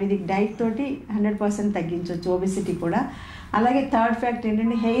 ఆయుర్వేదిక్ డైట్ తోటి 100% తగ్గించవచ్చు ఒబిసిటీ కూడా. అలాగే థర్డ్ ఫ్యాక్ట్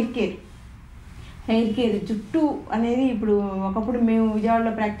ఏంటంటే హెయిర్ కేర్, జుట్టు అనేది ఇప్పుడు ఒకప్పుడు మేము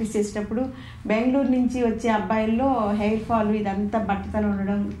విజయవాడలో ప్రాక్టీస్ చేసేటప్పుడు బెంగళూరు నుంచి వచ్చే అబ్బాయిల్లో హెయిర్ ఫాల్ ఇదంతా బట్టతలు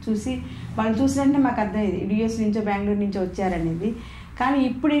ఉండడం చూసి వాళ్ళు చూసినట్టే మాకు అర్థమైంది యూఎస్ నుంచో బెంగళూరు నుంచో వచ్చారనేది. కానీ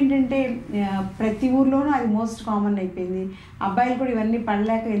ఇప్పుడు ఏంటంటే ప్రతి ఊర్లోనూ అది మోస్ట్ కామన్ అయిపోయింది. అబ్బాయిలు కూడా ఇవన్నీ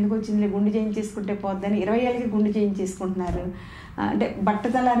పడలేక ఎందుకు వచ్చింది గుండు చేయించేసుకుంటే పోద్దని 20 ఏళ్ళకి గుండు చేయించేసుకుంటున్నారు. అంటే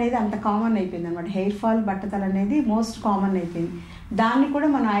బట్టతల అనేది అంత కామన్ అయిపోయింది అనమాట. హెయిర్ ఫాల్, బట్టతల అనేది మోస్ట్ కామన్ అయిపోయింది. దాన్ని కూడా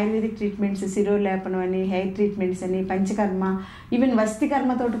మన ఆయుర్వేదిక్ ట్రీట్మెంట్స్, శిరోలేపనం అని, హెయిర్ ట్రీట్మెంట్స్ అని, పంచకర్మ, ఈవెన్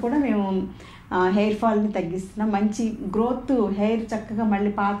వస్తికర్మతోటి కూడా మేము హెయిర్ ఫాల్ని తగ్గిస్తున్నాం. మంచి గ్రోత్ హెయిర్ చక్కగా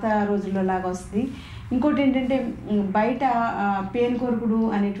మళ్ళీ పాత రోజుల్లో లాగా వస్తుంది. ఇంకోటి ఏంటంటే బయట పేనుకొరుకుడు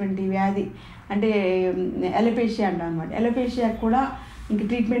అనేటువంటి వ్యాధి, అంటే ఎలోపేషియా అంటాం అనమాట. ఎలోపేషియా కూడా ఇంక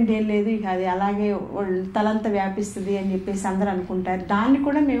ట్రీట్మెంట్ ఏం లేదు, ఇక అది అలాగే తలంతా వ్యాపిస్తుంది అని చెప్పేసి అందరూ అనుకుంటారు. దాన్ని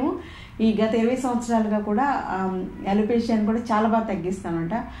కూడా మేము ఈ గత 20 సంవత్సరాలుగా కూడా ఎలోపేషియాని కూడా చాలా బాగా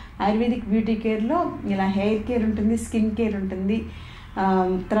తగ్గిస్తామంట. ఆయుర్వేదిక్ బ్యూటీ కేర్లో ఇలా హెయిర్ కేర్ ఉంటుంది, స్కిన్ కేర్ ఉంటుంది,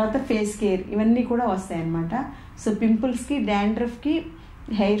 తర్వాత ఫేస్ కేర్, ఇవన్నీ కూడా వస్తాయన్నమాట. సో పింపుల్స్కి, డాండ్రఫ్కి,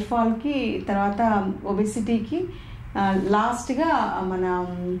 హెయిర్ ఫాల్కి, తర్వాత ఒబెసిటీకి, లాస్ట్గా మన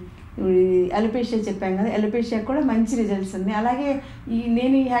ఎలోపేషియా చెప్పాం కదా, ఎలోపేషియా కూడా మంచి రిజల్ట్స్ ఉన్నాయి. అలాగే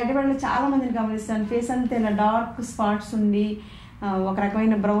నేను ఈ హైదరాబాద్లో చాలా మందిని గమనిస్తాను, ఫేస్ అంతా ఇలా డార్క్ స్పాట్స్ ఉండి ఒక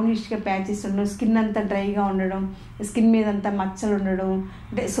రకమైన బ్రౌనిష్గా ప్యాచెస్ ఉండడం, స్కిన్ అంతా డ్రైగా ఉండడం, స్కిన్ మీద అంతా మచ్చలు ఉండడం,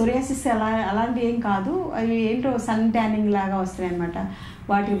 అంటే సోరియాసిస్ అలాంటివి ఏం కాదు, అవి ఏంటో సన్ ట్యానింగ్ లాగా వస్తాయి అనమాట.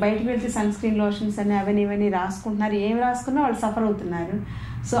 వాటికి బయటకు వెళ్తే సన్ స్క్రీన్ లోషన్స్ అని అవన్నీ ఇవన్నీ రాసుకుంటున్నారు, ఏం రాసుకున్నా వాళ్ళు సఫర్ అవుతున్నారు.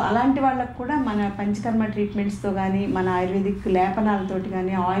 సో అలాంటి వాళ్ళకు కూడా మన పంచకర్మ ట్రీట్మెంట్స్తో కానీ, మన ఆయుర్వేదిక్ లేపనాలతోటి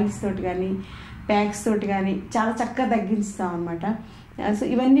కానీ, ఆయిల్స్ తోటి కానీ, ప్యాక్స్ తోటి కానీ చాలా చక్కగా తగ్గిస్తాం అనమాట. సో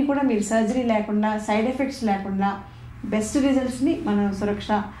ఇవన్నీ కూడా మీరు సర్జరీ లేకుండా, సైడ్ ఎఫెక్ట్స్ లేకుండా బెస్ట్ రిజల్ట్స్ని మన సురక్ష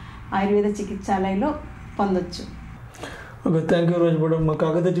ఆయుర్వేద చికిత్సాలయంలో పొందొచ్చు. ఓకే, థ్యాంక్ యూ రోజు కూడా మా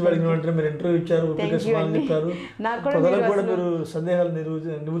కాకతీయ టీవీ అడిగిన వెంటనే మీరు ఇంటర్వ్యూ ఇచ్చారు, చెప్పారు, ప్రజలకు కూడా మీరు సందేహాలు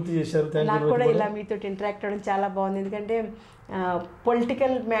నివృత్తి చేశారు. నాకు కూడా ఇలా మీతో ఇంటరాక్ట్ అవ్వడం చాలా బాగుంది. ఎందుకంటే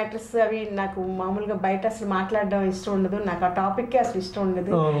పొలిటికల్ మ్యాటర్స్ అవి నాకు మామూలుగా బయట అసలు మాట్లాడడం ఇష్టం ఉండదు, నాకు ఆ టాపిక్కే అసలు ఇష్టం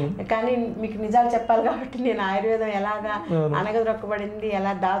ఉండదు. కానీ మీకు నిజాలు చెప్పాలి కాబట్టి నేను ఆయుర్వేదం ఎలాగా అనగదొక్కబడింది,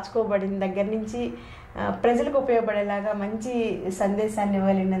 ఎలా దాచుకోబడింది దగ్గర నుంచి ప్రజలకు ఉపయోగపడేలాగా మంచి సందేశాన్ని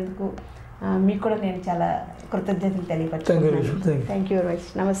ఇవ్వలేనందుకు మీకు కూడా నేను చాలా కృతజ్ఞతలు తెలియపరుచుకుంటున్నాను. Thank you very much.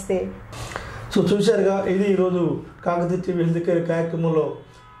 నమస్తే. సో చూశారుగా, ఇది ఈరోజు కాకతీయ టీవీ హెల్త్ కేర్ కార్యక్రమంలో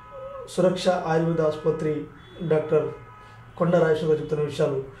సురక్ష ఆయుర్వేద ఆసుపత్రి డాక్టర్ కొండ రాజేశ్వరి చెప్తున్న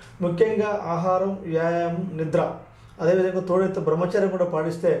విషయాలు. ముఖ్యంగా ఆహారం, వ్యాయామం, నిద్ర, అదేవిధంగా తోడైతే బ్రహ్మచర్యం కూడా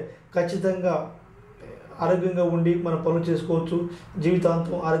పాటిస్తే ఖచ్చితంగా ఆరోగ్యంగా ఉండి మన పనులు చేసుకోవచ్చు,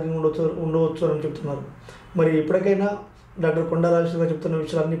 జీవితాంతం ఆరోగ్యంగా ఉండవచ్చు అని చెప్తున్నారు. మరి ఇప్పటికైనా డాక్టర్ కొండ రాజేశ్వరి గారు చెప్తున్న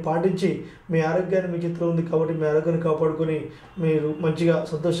విషయాలన్నీ పాటించి మీ ఆరోగ్యాన్ని మీ చేతిలో ఉంది కాబట్టి మీ ఆరోగ్యాన్ని కాపాడుకొని మీరు మంచిగా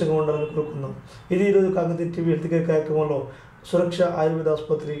సంతోషంగా ఉండాలని కోరుకుందాం. ఇది ఈరోజు కాకతీయ టీవీ హెల్త్ కేర్ కార్యక్రమంలో సురక్ష ఆయుర్వేద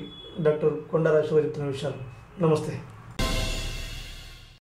ఆసుపత్రి డాక్టర్ కొండ రాజేశ్వరి గారు చెప్తున్న విషయాలు. నమస్తే.